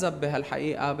وبتتهذب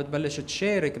بهالحقيقة بتبلش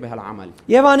تشارك بهالعمل.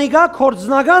 Եվ անիկա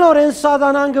կորձնական օրեն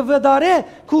սատանան կվդարե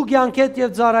քու կյանքեդ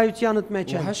եւ ծառայությանդ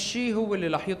մեջ։ وهالشيء هو اللي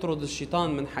رح يطرد الشيطان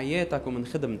من حياتك ومن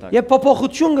خدمتك. Եվ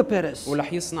փոփոխություն կբերես։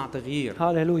 ورح يصنع تغيير.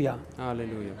 Հալելույա։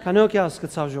 هاليلويا. Քանոք է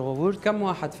հասկացավ ժողովուրդ։ كم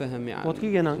واحد فهم يعني؟ Ոտքի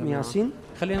գնանք միասին։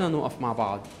 خلينا نوقف مع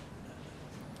بعض.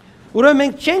 Ուրեմն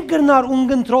մենք չենք գրնար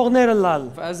ունգընտրողները լալ։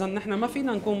 فاذا نحن ما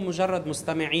فينا نكون مجرد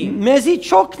مستمعين. Մեզի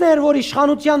չոքներ որ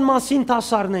իշխանության մասին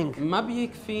տասարնենք։ ما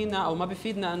بيكفينا او ما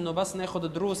بيفيدنا انه بس ناخذ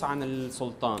دروس عن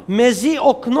السلطان. Մեզի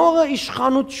օկնողը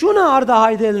իշխանությունը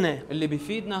արդահայտելն է։ اللي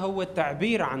بيفيدنا هو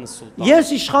التعبير عن السلطان.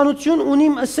 Ես իշխանություն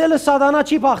ունիմ ասելը սատանա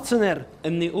չի բացներ։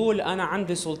 اني اقول انا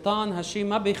عندي سلطان هالشيء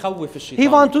ما بيخوف الشيطان.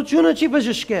 Հիվանդությունը չի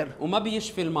բժշկեր։ وما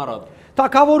بيشفي المرض.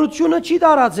 Թակավորությունը չի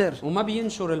դարածեր։ وما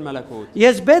بينشر الملكوت.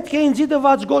 Ես պետք է ինձի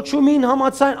դված գոչումին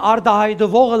համացան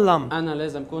արդահայտվողը լամ։ انا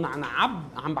لازم اكون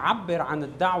عم بعبر عن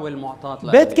الدعوه المعطاه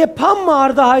Պետք لي. է փամը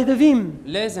արդահայտվիմ,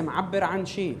 لازم اعبر عن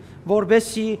شيء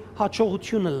որբեսի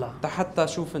հաջողությունը լա։ حتى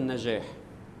اشوف النجاح.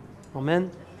 Ամեն։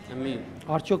 امين.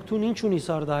 Արդյոք դու ինչ ունիս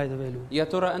արդահայտվելու։ يا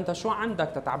ترى انت شو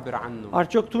عندك تتعبر عنه؟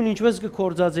 Արդյոք դու ինչպես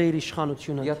կկործածեիր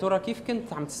իշխանությունը։ يا ترى كيف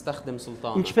كنت عم تستخدم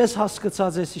سلطانك؟ Ինչպես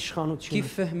հասկացած ես իշխանությունը։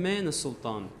 كيف فهمان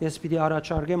السلطان؟ Ես պիտի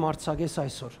առաջարկեմ արցակես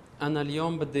այսօր։ انا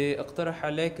اليوم بدي اقترح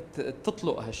عليك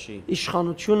تطلق هالشيء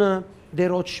Իշխանությունը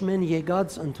դերոճմեն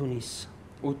եկած ընդունիս։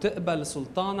 وتقبل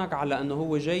سلطانك على انه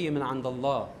هو جاي من عند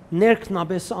الله.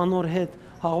 Ներքնաբես անոր հետ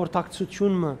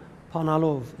հաղորդակցությունը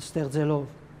փանալով, ստեղծելով։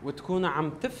 وتكون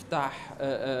عم تفتح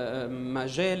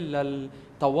مجال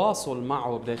للتواصل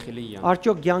معه داخليا.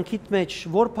 Արդյոք ցանկիտ մեջ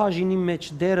որ բաժինի մեջ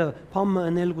դերը փամը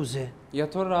ընել գուզե։ يا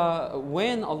ترى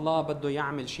وين الله بده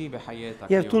يعمل شيء بحياتك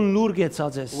Եվ դու اليوم؟ լուր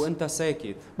գեցած ես։ وانت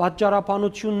ساكت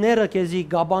Պատճառաբանությունները քեզի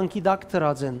գաբանկի դակ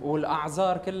դրած են,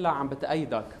 والاعذار كلها عم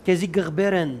بتأيدك քեզի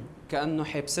գղբեր են, كأنه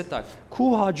حبستك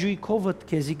քու հաջույքովդ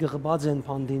քեզի գղբած են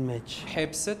փանդին մեջ։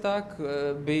 حبستك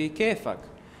بكيفك.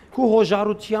 Քու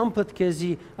հոժարությամբ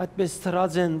քեզի այդպես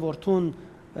դրած են, որ դու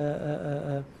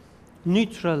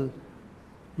neutral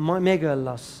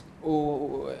մեգալաս։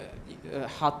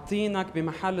 وحاطينك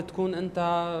بمحل تكون انت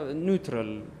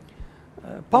نيوترال.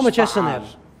 Փամը չեսներ։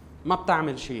 ما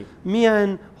بتعمل شيء.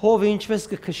 Միայն հովը ինչպես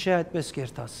կքշե այդպես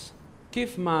կերտաս։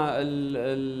 كيف ما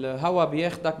الهواء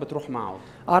بياخدك بتروح معه.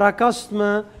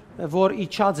 Արակաստը որ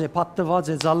իջած է, պատտված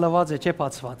է, զալլված է, չէ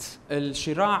բացված։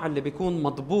 الشراع اللي بيكون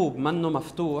مضبوب منه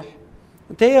مفتوح.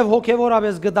 Թեև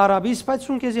հոգևորապես գդարաբիս, բայց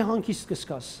ուն քեզի հանգիստ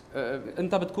կսկաս։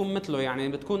 انت بتكون مثله يعني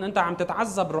بتكون انت عم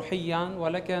تتعذب روحيا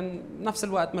ولكن بنفس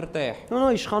الوقت مرتاح.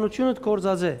 Նո, իշխանությունդ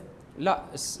կորձած է։ لا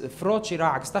فرود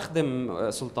شراعك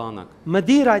استخدم سلطانك.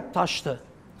 Մդիր այդ տաշտը։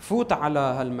 فوت على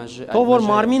هالمجال. Թող որ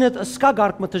մարմինդ ըսկա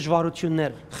գարկմը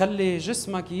դժվարություններ։ خلي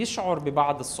جسمك يشعر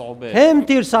ببعض الصعوبات.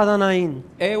 Հեմտիր սատանային,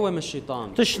 قاوم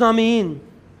الشيطان տշնամիին,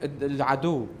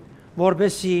 العدو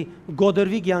որբեսի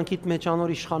գոդրվի ցանկիտ մեջ անոր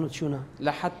իշխանությունը։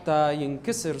 لحتى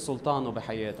ينكسر سلطانه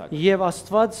بحياتك. Եվ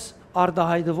Աստված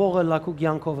արդահայտվողը լակու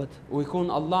ցանկովդ։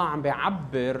 ويكون الله عم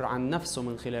بيعبر عن نفسه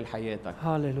من خلال حياتك.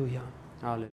 Հալելույա։